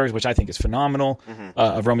 Steven Spielberg's, which I think is phenomenal,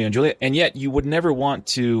 of Romeo and Juliet. And yet, you would never want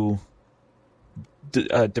to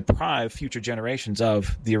deprive future generations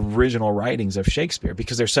of the original writings of Shakespeare,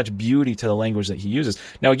 because there's such beauty to the language that he uses.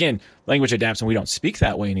 Now, again, language adapts, and we don't speak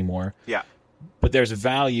that way anymore. Yeah. But there's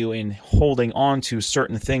value in holding on to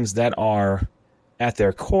certain things that are, at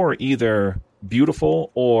their core, either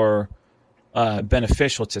beautiful or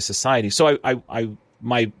beneficial to society. So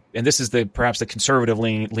and this is perhaps the conservative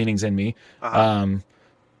leanings in me.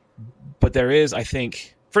 But there is, I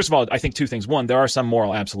think, first of all, I think two things. One, there are some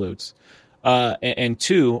moral absolutes. And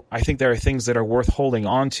two, I think there are things that are worth holding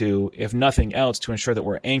on to, if nothing else, to ensure that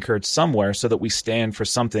we're anchored somewhere so that we stand for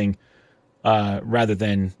something, rather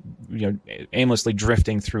than, aimlessly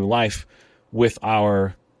drifting through life with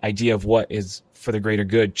our idea of what is for the greater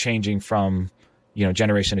good changing from,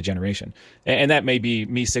 generation to generation. And that may be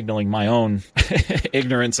me signaling my own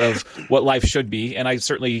ignorance of what life should be. And I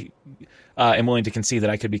certainly am willing to concede that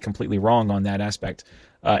I could be completely wrong on that aspect,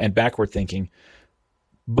 and backward thinking.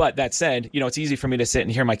 But that said, it's easy for me to sit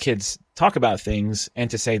and hear my kids talk about things and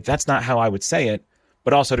to say, that's not how I would say it,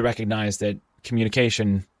 but also to recognize that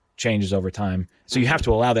communication changes over time. So you have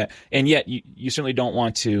to allow that. And yet you certainly don't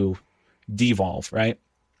want to devolve, right?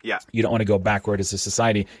 Yeah. You don't want to go backward as a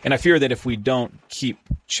society. And I fear that if we don't keep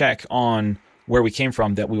check on where we came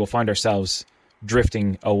from, that we will find ourselves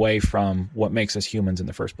drifting away from what makes us humans in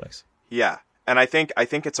the first place. Yeah. And I think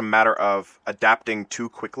it's a matter of adapting too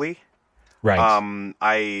quickly. Right.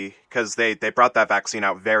 Because they brought that vaccine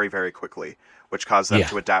out very, very quickly, which caused them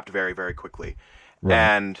to adapt very, very quickly. Right.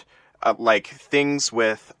 And like things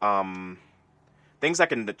with things that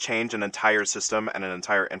can change an entire system and an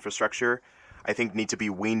entire infrastructure, I think need to be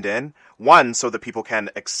weaned in. One, so that people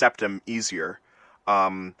can accept them easier.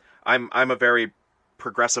 I'm a very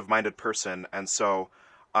progressive-minded person, and so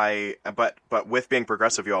but with being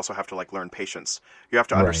progressive, you also have to like learn patience. You have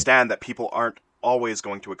to understand that people aren't always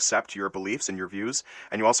going to accept your beliefs and your views,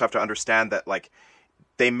 and you also have to understand that like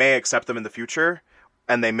they may accept them in the future,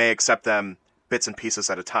 and they may accept them bits and pieces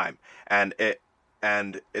at a time, and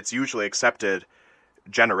it's usually accepted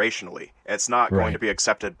generationally. It's not going to be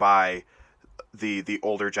accepted by the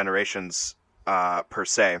older generations per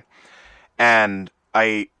se, and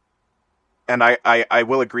I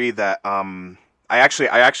will agree that I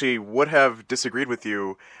actually would have disagreed with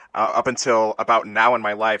you up until about now in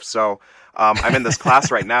my life. So I'm in this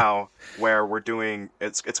class right now where we're doing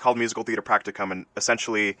it's called Musical Theater Practicum, and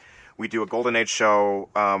essentially we do a Golden Age show.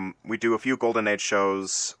 We do a few Golden Age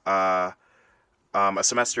shows a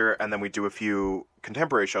semester, and then we do a few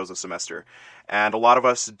contemporary shows a semester. And a lot of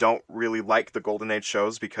us don't really like the Golden Age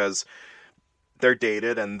shows because they're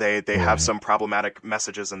dated and they have some problematic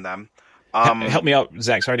messages in them. Help me out,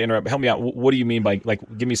 Zach. Sorry to interrupt. Help me out. What do you mean by, like,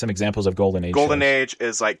 give me some examples of Golden Age Golden shows. Age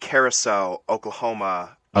is like Carousel,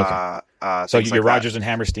 Oklahoma. Okay. So your like Rodgers and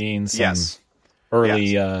Hammersteins. Yes.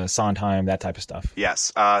 Early Sondheim, that type of stuff.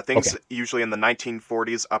 Yes. Things usually in the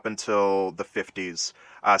 1940s up until the 50s.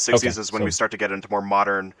 60s is when we start to get into more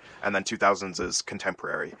modern, and then 2000s is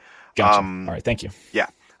contemporary. Gotcha. All right. Thank you. Yeah.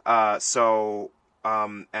 And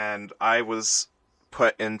I was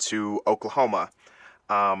put into Oklahoma.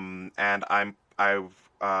 And I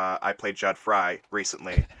played Judd Fry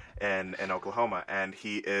recently in Oklahoma, and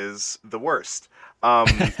he is the worst.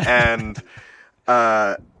 And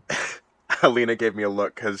Alina gave me a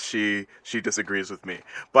look because she disagrees with me.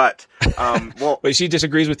 But wait, she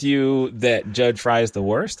disagrees with you that Judd Fry is the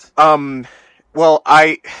worst?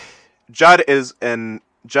 Judd is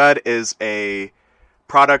a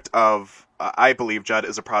product of. I believe Judd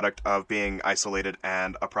is a product of being isolated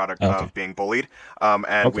and a product of being bullied.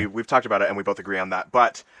 We've talked about it, and we both agree on that.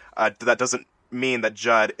 But that doesn't mean that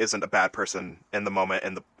Judd isn't a bad person in the moment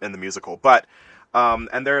in the musical. But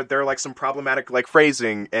and there are like some problematic like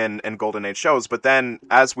phrasing in Golden Age shows. But then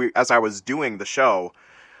as I was doing the show,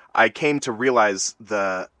 I came to realize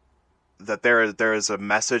that there is a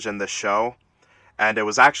message in this show, and it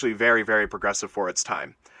was actually very, very progressive for its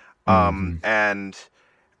time.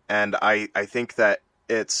 And I think that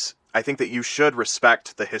you should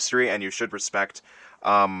respect the history, and you should respect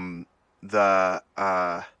I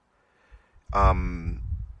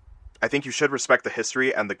think you should respect the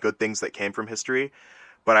history and the good things that came from history.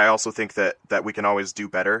 But I also think that we can always do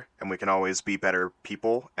better, and we can always be better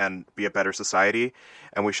people and be a better society,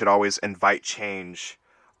 and we should always invite change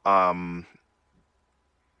if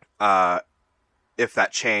that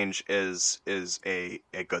change is a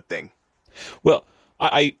good thing. Well,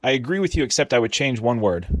 I agree with you, except I would change one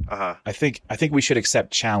word. Uh-huh. I think we should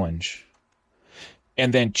accept challenge,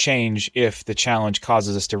 and then change if the challenge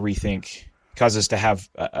causes us to rethink, causes us to have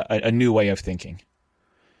a new way of thinking.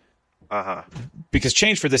 Uh-huh. Because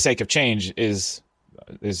change for the sake of change is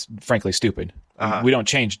frankly stupid. Uh-huh. We don't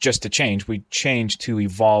change just to change. We change to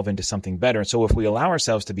evolve into something better. So if we allow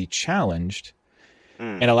ourselves to be challenged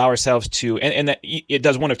and allow ourselves to, and that it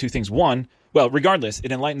does one of two things. One, well, regardless,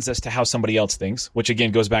 it enlightens us to how somebody else thinks, which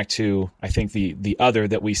again goes back to, I think, the other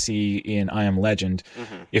that we see in I Am Legend.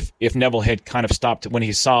 Mm-hmm. If Neville had kind of stopped when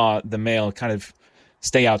he saw the male kind of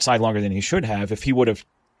stay outside longer than he should have, if he would have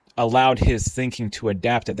allowed his thinking to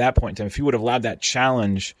adapt at that point in time, if he would have allowed that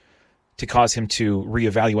challenge to cause him to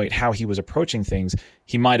reevaluate how he was approaching things,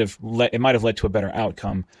 it might have led to a better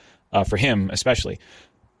outcome for him, especially.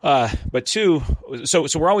 But two, so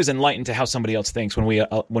we're always enlightened to how somebody else thinks when we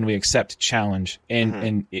accept challenge,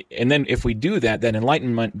 and then if we do that, then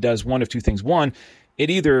enlightenment does one of two things. One, it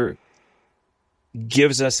either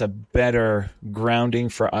gives us a better grounding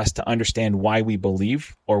for us to understand why we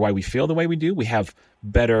believe or why we feel the way we do. We have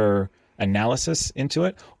better analysis into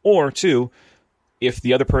it. Or two, if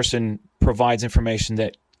the other person provides information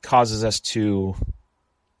that causes us to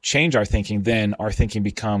change our thinking, then our thinking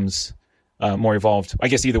becomes more evolved. I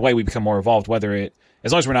guess either way we become more evolved,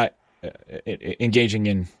 as long as we're not engaging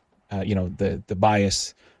in the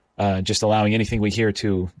bias, just allowing anything we hear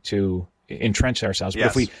to entrench ourselves.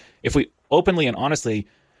 Yes. But if we openly and honestly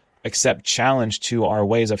accept challenge to our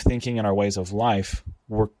ways of thinking and our ways of life,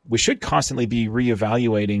 we should constantly be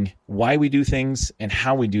reevaluating why we do things and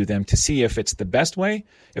how we do them to see if it's the best way,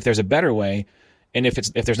 if there's a better way, and if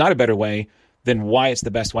there's not a better way, then why it's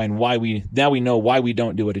the best way, and why we know why we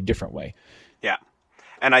don't do it a different way. Yeah.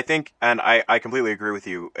 And I think, and I completely agree with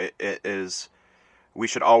you. It is, we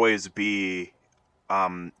should always be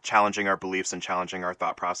challenging our beliefs and challenging our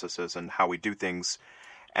thought processes and how we do things.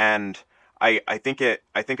 And I think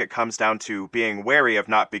it comes down to being wary of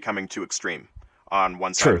not becoming too extreme on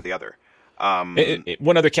one side or the other.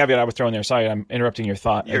 One other caveat I would throw in there. Sorry, I'm interrupting your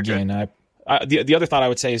thought again. The other thought I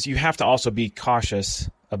would say is you have to also be cautious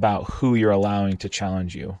about who you're allowing to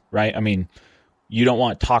challenge you, right? I mean, you don't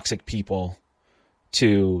want toxic people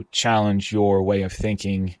to challenge your way of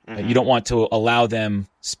thinking. You don't want to allow them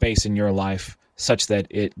space in your life such that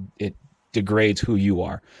it degrades who you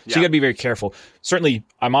are. So you got to be very careful. Certainly,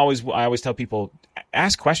 I always tell people,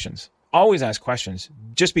 ask questions. Always ask questions.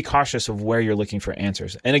 Just be cautious of where you're looking for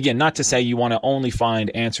answers. And again, not to say you want to only find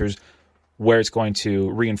answers where it's going to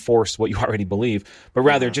reinforce what you already believe, but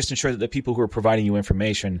rather just ensure that the people who are providing you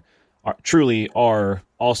information truly are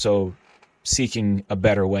also seeking a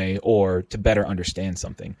better way or to better understand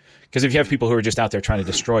something. Because if you have people who are just out there trying to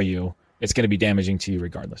destroy you, it's going to be damaging to you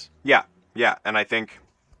regardless. Yeah. And I think,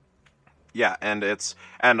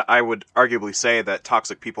 and I would arguably say that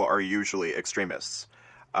toxic people are usually extremists.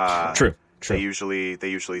 True. They usually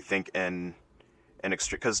think in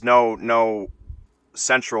extreme, because no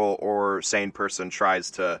central or sane person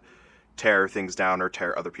tries to tear things down or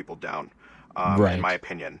tear other people down. In my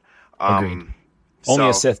opinion. Agreed. Only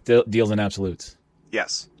a Sith deals in absolutes.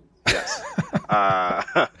 Yes.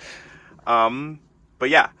 But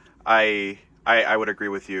yeah, I would agree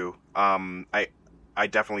with you. I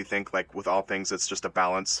definitely think, like with all things, it's just a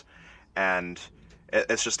balance, and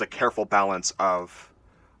it's just a careful balance of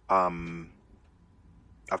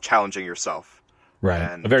challenging yourself. Right.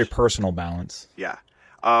 And, a very personal balance. Yeah.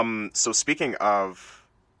 So speaking of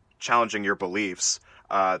challenging your beliefs,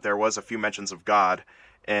 there was a few mentions of God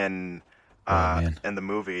in the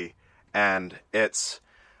movie, and it's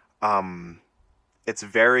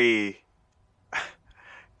very,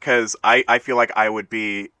 because I feel like I would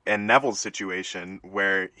be in Neville's situation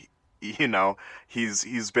where,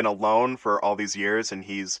 he's been alone for all these years, and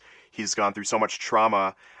he's gone through so much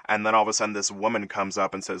trauma, and then all of a sudden this woman comes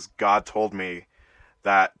up and says, God told me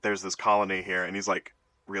that there's this colony here, and he's like,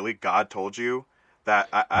 really? God told you that?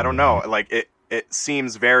 I don't know. Like it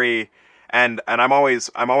seems very, and I'm always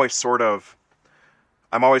sort of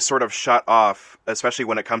shut off, especially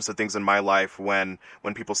when it comes to things in my life, when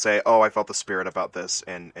people say, oh, I felt the Spirit about this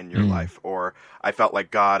in your life, or I felt like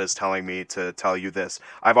God is telling me to tell you this.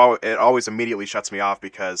 It always immediately shuts me off,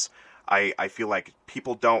 because I feel like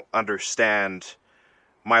people don't understand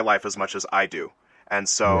my life as much as I do. And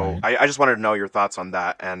so I just wanted to know your thoughts on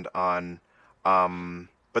that, and on,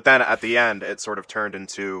 but then at the end, it sort of turned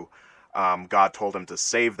into, God told him to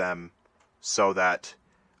save them so that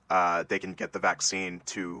they can get the vaccine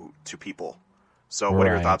to people. So what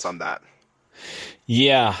are your thoughts on that?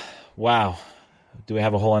 Yeah. Wow. Do we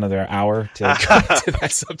have a whole another hour to go into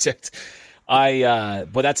that subject?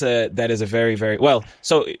 But that is a very, very, well,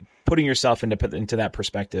 so putting yourself into that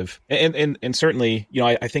perspective, and certainly,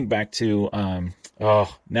 I think back to,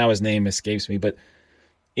 now his name escapes me, but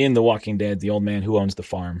in The Walking Dead, the old man who owns the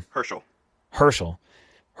farm. Herschel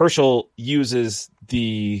uses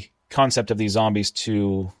the concept of these zombies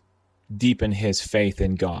to deepen his faith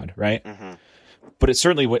in God, right? Mm-hmm. But it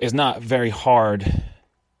certainly is not very hard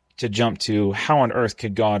to jump to, how on earth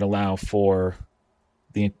could God allow for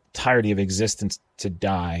the entirety of existence to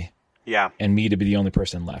die, and me to be the only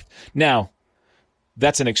person left? Now,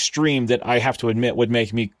 that's an extreme that I have to admit would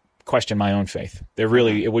make me question my own faith.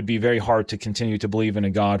 It would be very hard to continue to believe in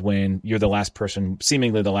a God when you're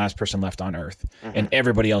seemingly the last person left on earth, and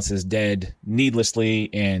everybody else is dead needlessly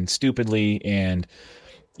and stupidly, and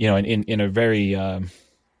in a very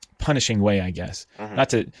punishing way, I guess. Not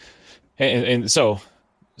to, and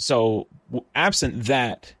so absent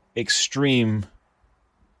that extreme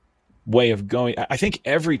way of going, I think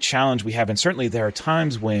every challenge we have, and certainly there are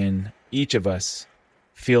times when each of us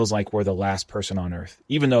feels like we're the last person on earth,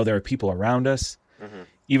 even though there are people around us,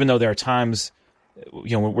 even though there are times,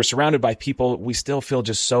 when we're surrounded by people, we still feel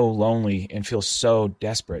just so lonely and feel so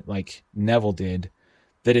desperate, like Neville did,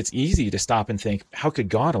 that it's easy to stop and think, how could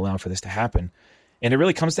God allow for this to happen? And it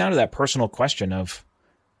really comes down to that personal question of,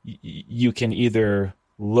 you can either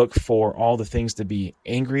look for all the things to be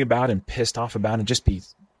angry about and pissed off about and just be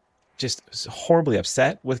horribly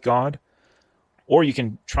upset with God, or you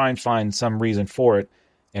can try and find some reason for it.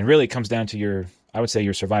 And really it comes down to your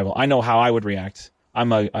survival. I know how I would react.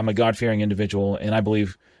 I'm a God-fearing individual, and I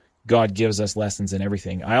believe God gives us lessons in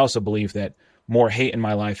everything. I also believe that more hate in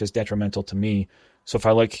my life is detrimental to me. So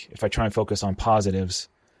if I try and focus on positives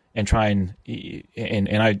and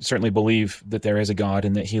and I certainly believe that there is a God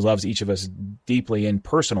and that he loves each of us deeply and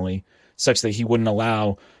personally, such that he wouldn't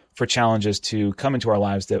allow for challenges to come into our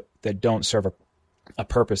lives that don't serve a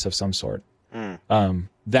purpose of some sort.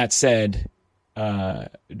 That said,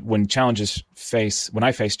 when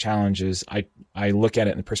I face challenges, I look at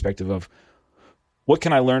it in the perspective of, what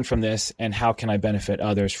can I learn from this, and how can I benefit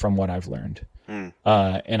others from what I've learned? And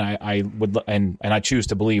I choose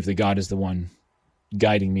to believe that God is the one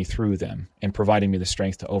guiding me through them and providing me the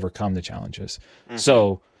strength to overcome the challenges.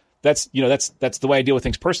 So that's the way I deal with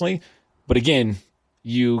things personally. But again,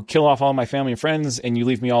 you kill off all my family and friends and you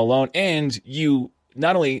leave me all alone. And you,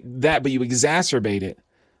 not only that, but you exacerbate it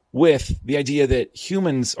with the idea that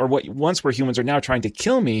humans, or what once were humans, are now trying to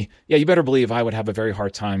kill me. Yeah, you better believe I would have a very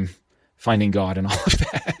hard time finding God and all of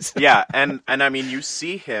that. Yeah, and I mean, you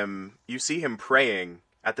see him praying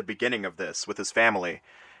at the beginning of this with his family,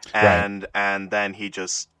 and then he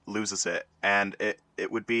just loses it, and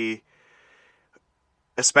it would be,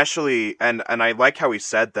 especially, and I like how he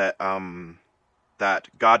said that that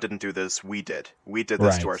God didn't do this, we did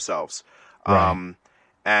this to ourselves, and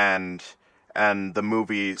the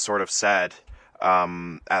movie sort of said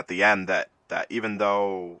at the end that even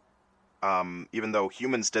though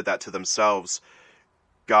humans did that to themselves,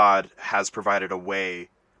 God has provided a way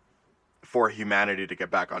for humanity to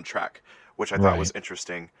get back on track, which I thought was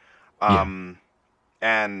interesting. And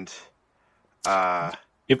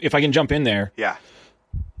if I can jump in there,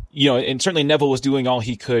 and certainly Neville was doing all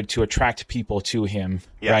he could to attract people to him,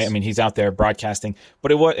 right? I mean, he's out there broadcasting,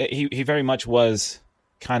 but he very much was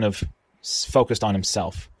kind of focused on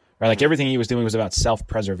himself, right? Like everything he was doing was about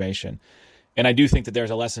self-preservation. And I do think that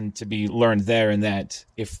there's a lesson to be learned there, in that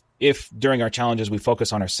if during our challenges we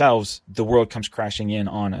focus on ourselves, the world comes crashing in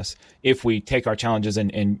on us. If we take our challenges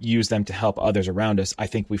and use them to help others around us, I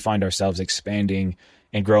think we find ourselves expanding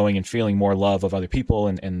and growing and feeling more love of other people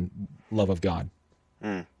and love of God.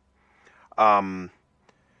 And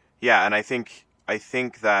I think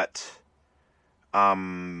that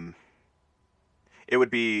it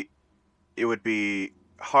would be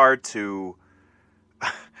hard to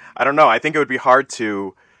I don't know. I think it would be hard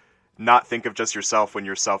to not think of just yourself when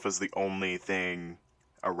yourself is the only thing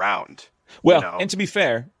around. Well, and to be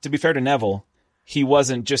fair to Neville, he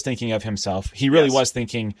wasn't just thinking of himself. He really was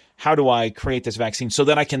thinking, how do I create this vaccine so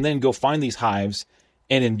that I can then go find these hives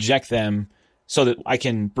and inject them so that I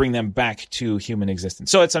can bring them back to human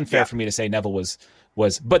existence. So it's unfair for me to say Neville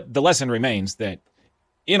was, but the lesson remains that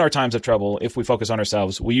in our times of trouble, if we focus on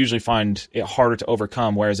ourselves, we usually find it harder to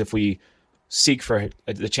overcome. Whereas if we seek for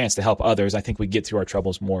the chance to help others, I think we get through our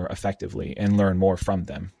troubles more effectively and learn more from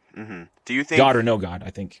them. Mm-hmm. Do you think God or no God? I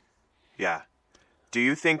think. Yeah. Do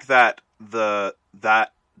you think that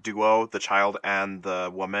that duo, the child and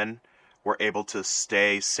the woman, were able to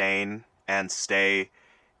stay sane and stay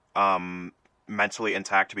mentally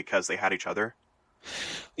intact because they had each other?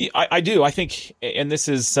 I do. I think, and this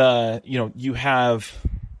is this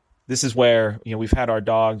is where we've had our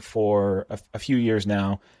dog for a few years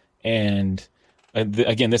now. And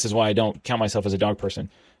again, this is why I don't count myself as a dog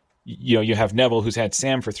person. You have Neville, who's had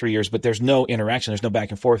Sam for 3 years, but there's no interaction. There's no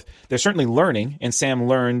back and forth. There's certainly learning, and Sam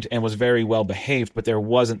learned and was very well behaved, but there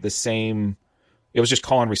wasn't the same. It was just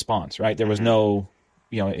call and response, right? There was no,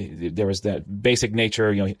 there was that basic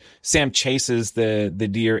nature. Sam chases the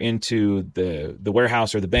deer into the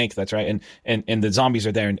warehouse or the bank. That's right, and the zombies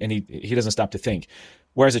are there, and he doesn't stop to think.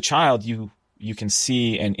 Whereas a child, you can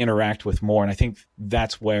see and interact with more. And I think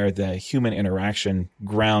that's where the human interaction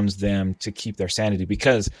grounds them to keep their sanity,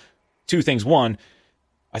 because two things. One,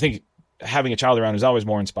 I think having a child around is always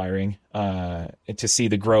more inspiring, to see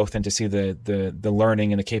the growth and to see the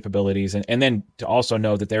learning and the capabilities. And then to also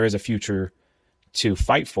know that there is a future to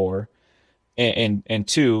fight for. And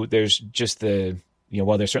two, there's just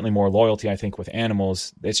while there's certainly more loyalty, I think, with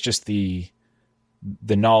animals, it's just the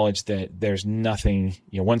knowledge that there's nothing,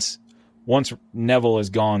 once Neville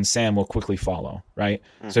is gone, Sam will quickly follow, right?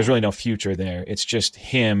 Mm-hmm. So there's really no future there. It's just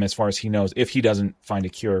him, as far as he knows, if he doesn't find a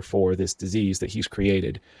cure for this disease that he's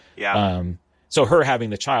created. Yeah. So her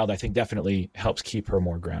having the child, I think, definitely helps keep her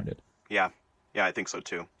more grounded. Yeah. Yeah, I think so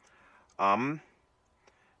too.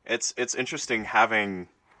 It's interesting having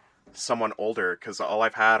someone older, because all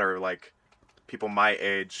I've had are like people my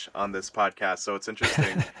age on this podcast. So it's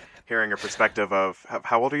interesting hearing a perspective of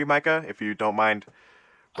how old are you, Micah? If you don't mind.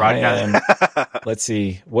 Let's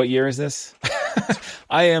see. What year is this?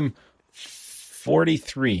 I am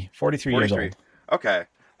 43 years old. Okay.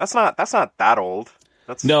 That's not that old.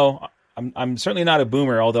 No, I'm certainly not a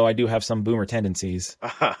boomer, although I do have some boomer tendencies.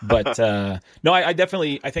 But no, I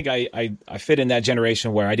definitely, I think I fit in that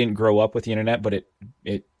generation where I didn't grow up with the internet, but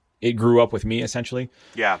it grew up with me, essentially.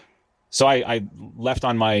 Yeah. So I left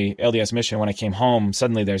on my LDS mission. When I came home,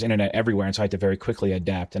 suddenly there's internet everywhere, and so I had to very quickly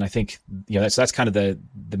adapt. And I think that's kind of the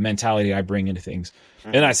mentality I bring into things. Mm-hmm.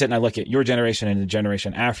 And then I sit and I look at your generation and the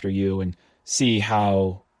generation after you, and see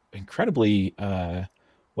how incredibly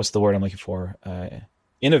what's the word I'm looking for?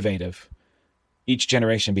 Innovative each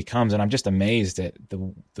generation becomes. And I'm just amazed at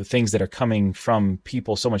the things that are coming from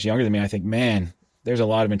people so much younger than me. I think, man, there's a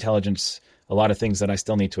lot of intelligence, a lot of things that I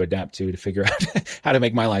still need to adapt to figure out how to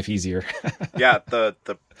make my life easier. Yeah.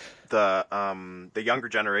 The younger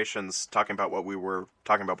generations, talking about what we were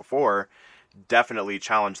talking about before, definitely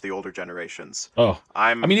challenge the older generations. I'm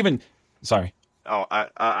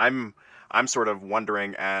sort of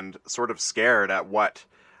wondering and sort of scared at what,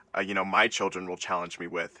 my children will challenge me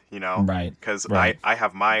with, Right. Because right. I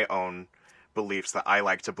have my own beliefs that I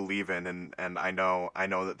like to believe in, and I know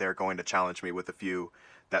that they're going to challenge me with a few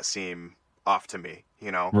that seem off to me,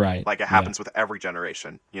 Right. Like it happens with every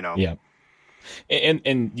generation, Yeah.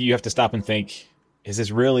 And you have to stop and think, is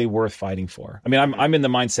this really worth fighting for? I mean, I'm in the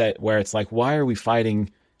mindset where it's like, why are we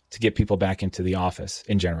fighting to get people back into the office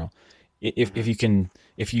in general?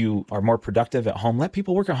 If you are more productive at home, let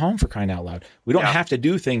people work at home, for crying out loud. We don't have to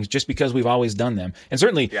do things just because we've always done them. And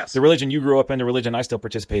certainly the religion you grew up in, the religion I still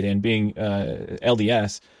participate in, being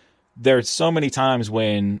LDS, there's so many times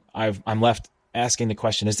when I'm left asking the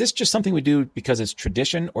question, is this just something we do because it's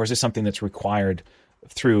tradition, or is this something that's required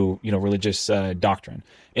through, religious doctrine?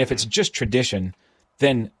 And if it's just tradition,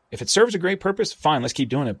 then if it serves a great purpose, fine, let's keep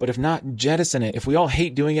doing it. But if not, jettison it. If we all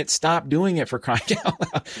hate doing it, stop doing it, for crying out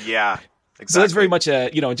loud. Yeah, exactly. So that's very much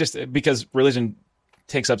just because religion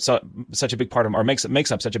takes up such a big part of, or makes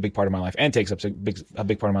up such a big part of my life, and takes up a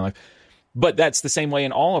big part of my life. But that's the same way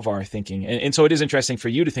in all of our thinking. And so it is interesting for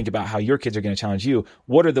you to think about how your kids are going to challenge you.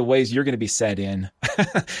 What are the ways you're going to be set in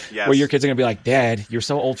where your kids are going to be like, Dad, you're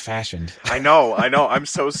so old fashioned. I know. I'm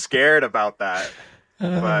so scared about that,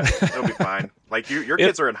 but it'll be fine. Like your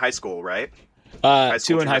kids are in high school, right?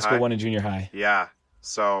 Two in high school, one in junior high. Yeah.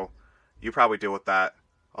 So you probably deal with that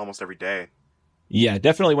almost every day. Yeah,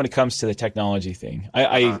 definitely when it comes to the technology thing.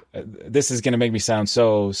 This is going to make me sound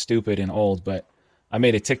so stupid and old, but I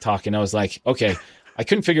made a TikTok and I was like, okay, I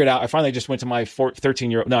couldn't figure it out. I finally just went to my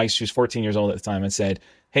 13-year-old, no, she was 14 years old at the time, and said,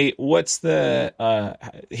 hey, what's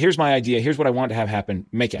here's my idea. Here's what I want to have happen.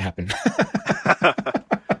 Make it happen.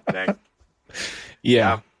 Dang.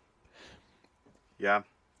 Yeah. Yeah.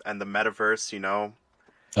 And the metaverse,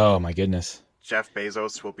 Oh my goodness. Jeff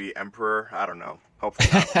Bezos will be emperor. I don't know. Hopefully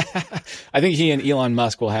not. I think he and Elon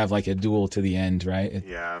Musk will have like a duel to the end, right?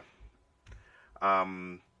 Yeah.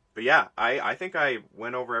 But yeah, I think I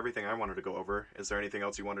went over everything I wanted to go over. Is there anything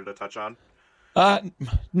else you wanted to touch on?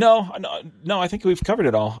 No, I think we've covered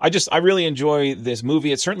it all. I really enjoy this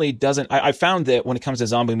movie. It certainly doesn't, I found that when it comes to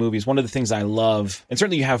zombie movies, one of the things I love, and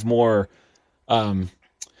certainly you have more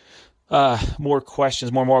moral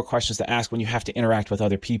questions to ask when you have to interact with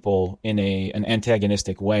other people in an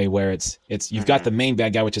antagonistic way, where it's you've got the main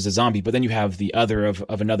bad guy, which is a zombie, but then you have the other of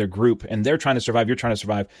another group, and they're trying to survive, you're trying to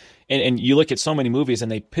survive, and you look at so many movies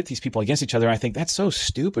and they pit these people against each other, and I think that's so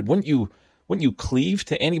stupid. Wouldn't you cleave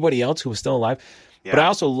to anybody else who was still alive? Yeah. But I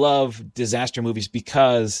also love disaster movies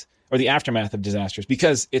or the aftermath of disasters,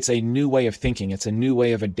 because it's a new way of thinking, it's a new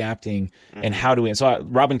way of adapting, and how do we? So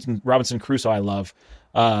Robinson Crusoe, I love.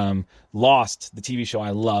 Lost, the TV show, I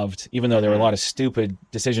loved, even though there were a lot of stupid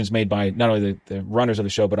decisions made by not only the runners of the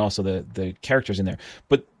show, but also the characters in there.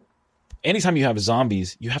 But anytime you have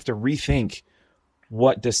zombies, you have to rethink,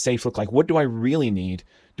 what does safe look like? What do I really need?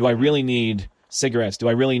 Do I really need cigarettes? Do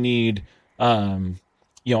I really need, do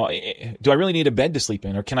I really need a bed to sleep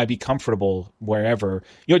in, or can I be comfortable wherever?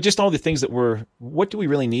 Just all the things that what do we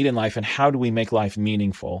really need in life, and how do we make life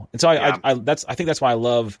meaningful? And so I think that's why I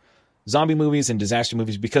love zombie movies and disaster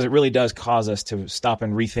movies, because it really does cause us to stop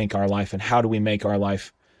and rethink our life, and how do we make our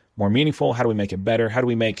life more meaningful? How do we make it better? How do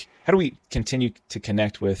we continue to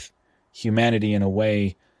connect with humanity in a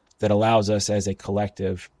way that allows us as a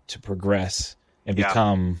collective to progress and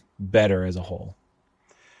become better as a whole?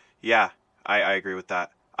 Yeah, I agree with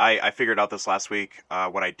that. I figured out this last week,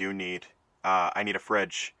 what I do need. I need a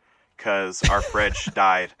fridge, because our fridge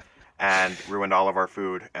died and ruined all of our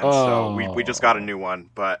food. And so we just got a new one,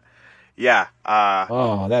 but yeah.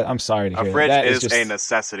 I'm sorry to hear that. A fridge is a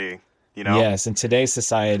necessity, Yes, in today's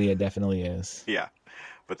society, it definitely is. Yeah.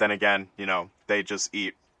 But then again, they just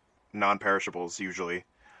eat non-perishables usually.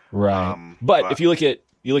 Right. But if you look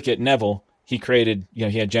at Neville, he created,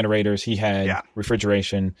 he had generators, he had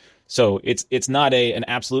refrigeration. So it's not an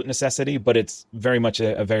absolute necessity, but it's very much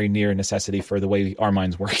a very near necessity for the way our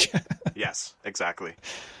minds work. Yes, exactly.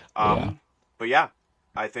 But yeah,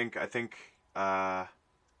 I think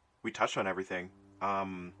we touched on everything.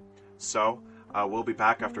 So we'll be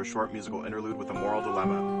back after a short musical interlude with a moral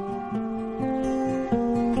dilemma.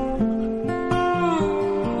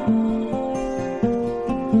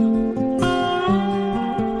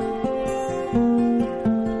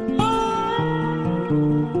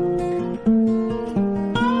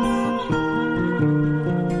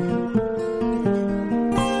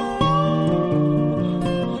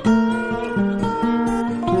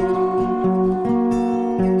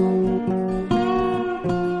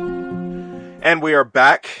 we are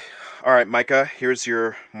back. All right, Micah, here's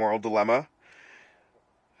your moral dilemma.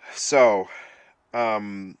 So,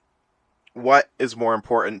 what is more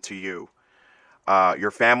important to you?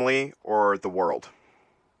 Your family or the world?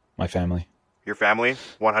 My family. Your family?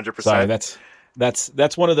 100%? Sorry,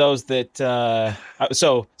 that's one of those that,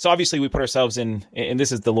 so obviously we put ourselves in, and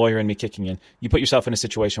this is the lawyer in me kicking in. You put yourself in a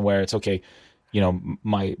situation where it's okay,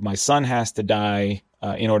 my son has to die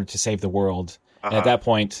in order to save the world. And at that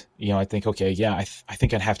point, I think, okay, yeah, I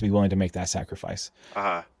think I'd have to be willing to make that sacrifice.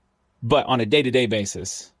 But on a day-to-day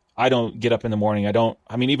basis, I don't get up in the morning.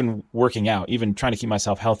 Even working out, even trying to keep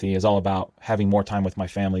myself healthy is all about having more time with my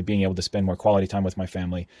family, being able to spend more quality time with my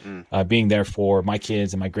family, being there for my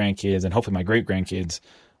kids and my grandkids and hopefully my great-grandkids.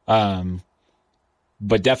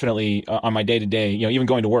 But definitely on my day-to-day, even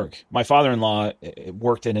going to work. My father-in-law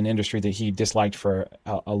worked in an industry that he disliked for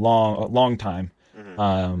a long time.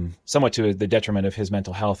 Somewhat to the detriment of his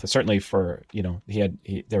mental health. Certainly for, there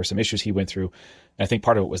were some issues he went through. And I think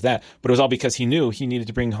part of it was that, but it was all because he knew he needed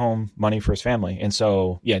to bring home money for his family. And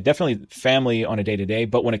so, yeah, definitely family on a day to day.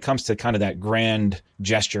 But when it comes to kind of that grand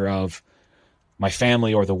gesture of my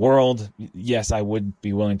family or the world, yes, I would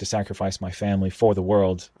be willing to sacrifice my family for the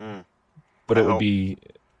world, but it would be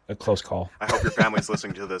a close call. I hope your family's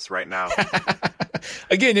listening to this right now.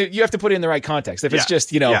 Again, you have to put it in the right context. If it's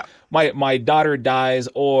just, my daughter dies,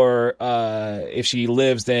 or if she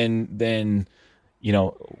lives, then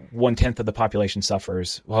 1/10 of the population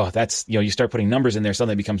suffers. Well, that's, you start putting numbers in there,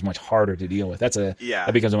 suddenly it becomes much harder to deal with.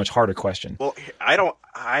 That becomes a much harder question. Well, I don't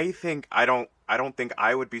think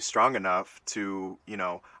I would be strong enough to,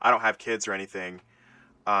 I don't have kids or anything.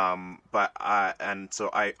 But I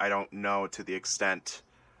don't know to the extent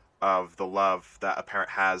of the love that a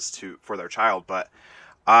parent has for their child, but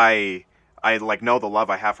I know the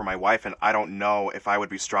love I have for my wife, and I don't know if I would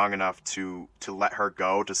be strong enough to let her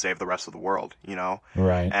go to save the rest of the world,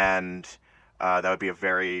 Right. And that would be a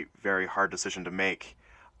very, very hard decision to make.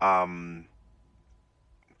 But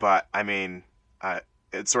I mean,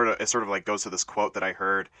 it sort of like goes to this quote that I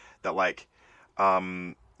heard that like,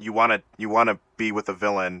 you want to be with a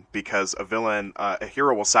villain because a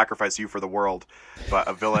hero will sacrifice you for the world, but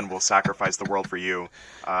a villain will sacrifice the world for you.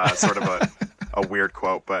 Sort of a weird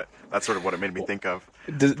quote, but that's sort of what it made me think of.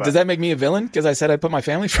 Does that make me a villain? Because I said I put my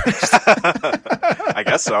family first? I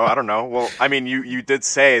guess so. I don't know. Well, I mean, you did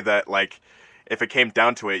say that, like, if it came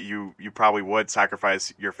down to it, you probably would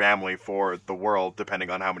sacrifice your family for the world, depending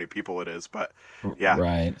on how many people it is. But yeah.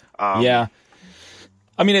 Right. Yeah.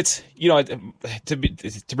 I mean, it's,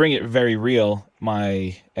 to bring it very real,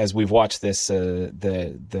 as we've watched this,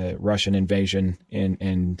 the Russian invasion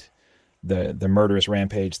and the murderous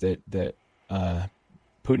rampage that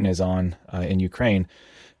Putin is on in Ukraine.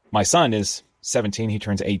 My son is 17. He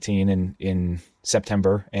turns 18 in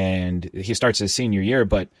September, and he starts his senior year.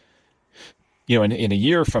 But in a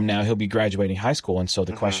year from now, he'll be graduating high school, and so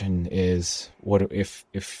the question is, what if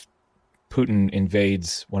Putin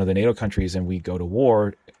invades one of the NATO countries and we go to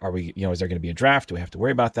war? Are we, is there going to be a draft? Do we have to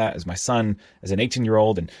worry about that? As my son, as an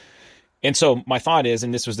 18-year-old, and so my thought is,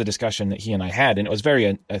 and this was the discussion that he and I had, and it was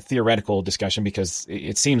very a theoretical discussion because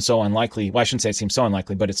it seems so unlikely. Well, I shouldn't say it seems so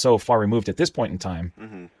unlikely, but it's so far removed at this point in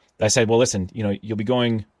time. I said, well, listen, you'll be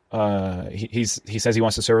going. He says he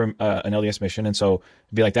wants to serve an LDS mission, and so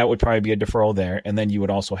it'd be like that would probably be a deferral there, and then you would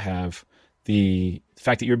also have the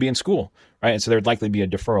fact that you'd be in school, right? And so there'd likely be a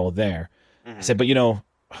deferral there. I said, but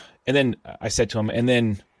and then I said to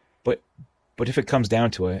him, but if it comes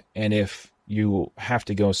down to it, and if you have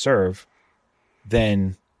to go serve,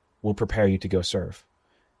 then we'll prepare you to go serve.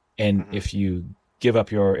 And if you give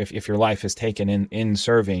up if your life is taken in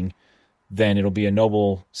serving, then it'll be a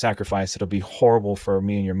noble sacrifice. It'll be horrible for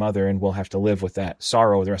me and your mother, and we'll have to live with that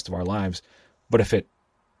sorrow the rest of our lives. But if it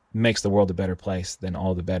makes the world a better place, then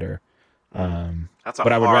all the better. That's a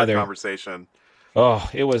hard conversation. Oh,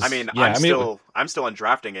 it was. I mean, I'm still in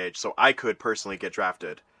drafting age, so I could personally get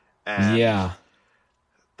drafted. And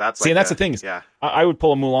that's that's the thing. Yeah, I would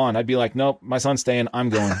pull a Mulan. I'd be like, nope, my son's staying. I'm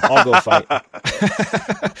going. I'll go fight.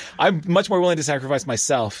 I'm much more willing to sacrifice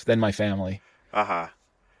myself than my family.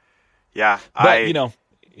 Yeah, but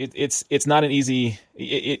it's not an easy.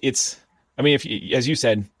 It's. I mean, as you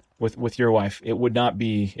said with your wife, it would not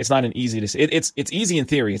be. It's not an easy to. It's easy in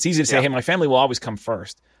theory. It's easy to say, hey, my family will always come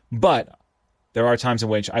first, but there are times in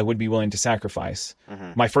which I would be willing to sacrifice.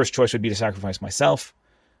 My first choice would be to sacrifice myself.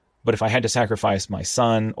 But if I had to sacrifice my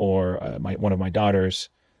son or one of my daughters,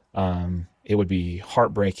 it would be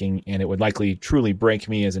heartbreaking, and it would likely truly break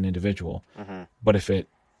me as an individual. But if it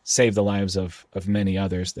saved the lives of many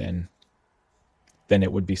others, then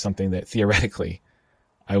it would be something that theoretically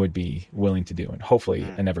I would be willing to do. And hopefully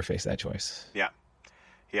I never face that choice. Yeah.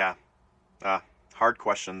 Yeah. Hard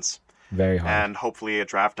questions. Very hard. And hopefully a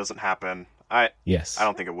draft doesn't happen. Yes. I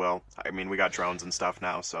don't think it will. I mean, we got drones and stuff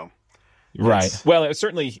now, so. Right. Well, it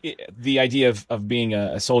certainly the idea of being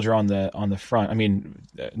a soldier on the front. I mean,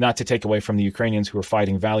 not to take away from the Ukrainians who are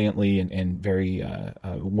fighting valiantly and very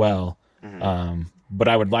well. Mm-hmm. But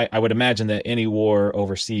I would imagine that any war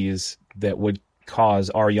overseas that would cause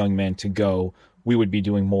our young men to go, we would be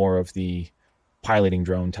doing more of the piloting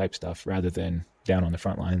drone type stuff rather than down on the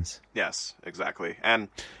front lines. Yes, exactly. And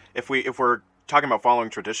if we're talking about following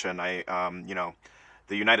tradition, the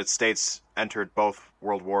United States entered both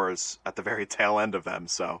world wars at the very tail end of them,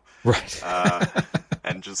 so right,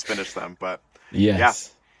 and just finished them. But yes,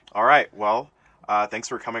 yeah. All right. Well, thanks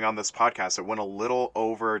for coming on this podcast. It went a little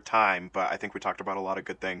over time, but I think we talked about a lot of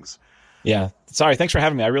good things. Yeah. Sorry. Thanks for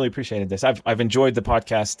having me. I really appreciated this. I've enjoyed the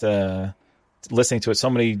podcast, listening to it. So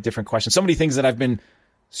many different questions, so many things that I've been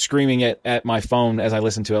screaming at my phone as I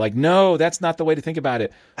listen to it, like, no, that's not the way to think about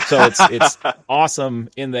it. So it's awesome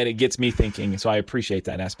in that it gets me thinking. So I appreciate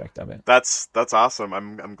that aspect of it. That's awesome.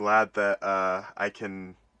 I'm glad that I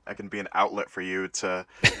can be an outlet for you to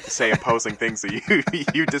say opposing things that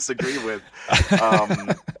you disagree with.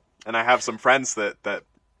 And I have some friends that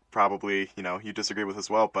probably you disagree with as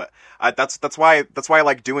well. But that's why I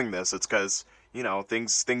like doing this. It's because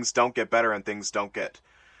things don't get better and things don't get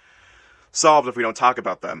solved if we don't talk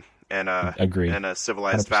about them in a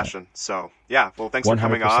civilized 100%. fashion. So yeah, well, thanks 100%. for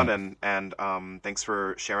coming on and thanks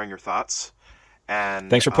for sharing your thoughts. And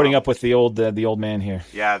thanks for putting up with the old man here.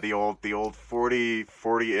 Yeah, the old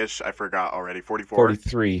 40-ish. I forgot already. 44.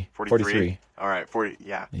 43. All right, 40.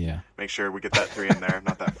 Yeah. Yeah. Make sure we get that 3 in there,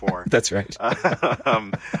 not that 4. That's right.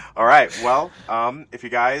 All right. Well, if you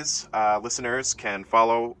guys, listeners, can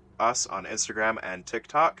follow us on Instagram and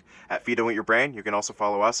TikTok at Feed Don't Eat Your Brain. You can also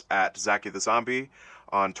follow us at Zachy the Zombie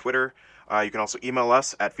on Twitter. You can also email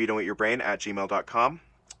us at feedon'teatyourbrain@gmail.com.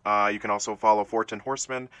 You can also follow 410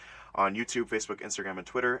 Horsemen on YouTube, Facebook, Instagram, and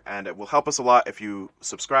Twitter. And it will help us a lot if you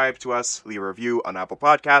subscribe to us, leave a review on Apple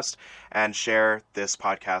Podcast, and share this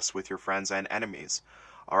podcast with your friends and enemies.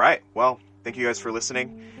 All right. Well, thank you guys for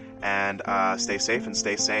listening, and stay safe and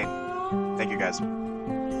stay sane. Thank you guys.